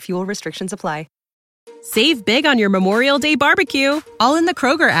everyone. Fuel restrictions apply. Save big on your Memorial Day barbecue, all in the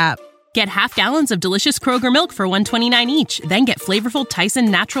Kroger app. Get half gallons of delicious Kroger milk for $1.29 each. Then get flavorful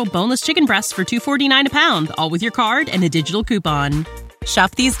Tyson natural boneless chicken breasts for $2.49 a pound, all with your card and a digital coupon.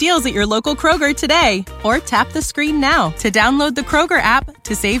 Shop these deals at your local Kroger today, or tap the screen now to download the Kroger app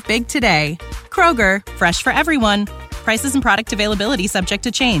to save big today. Kroger, fresh for everyone. Prices and product availability subject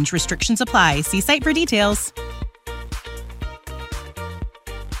to change. Restrictions apply. See site for details.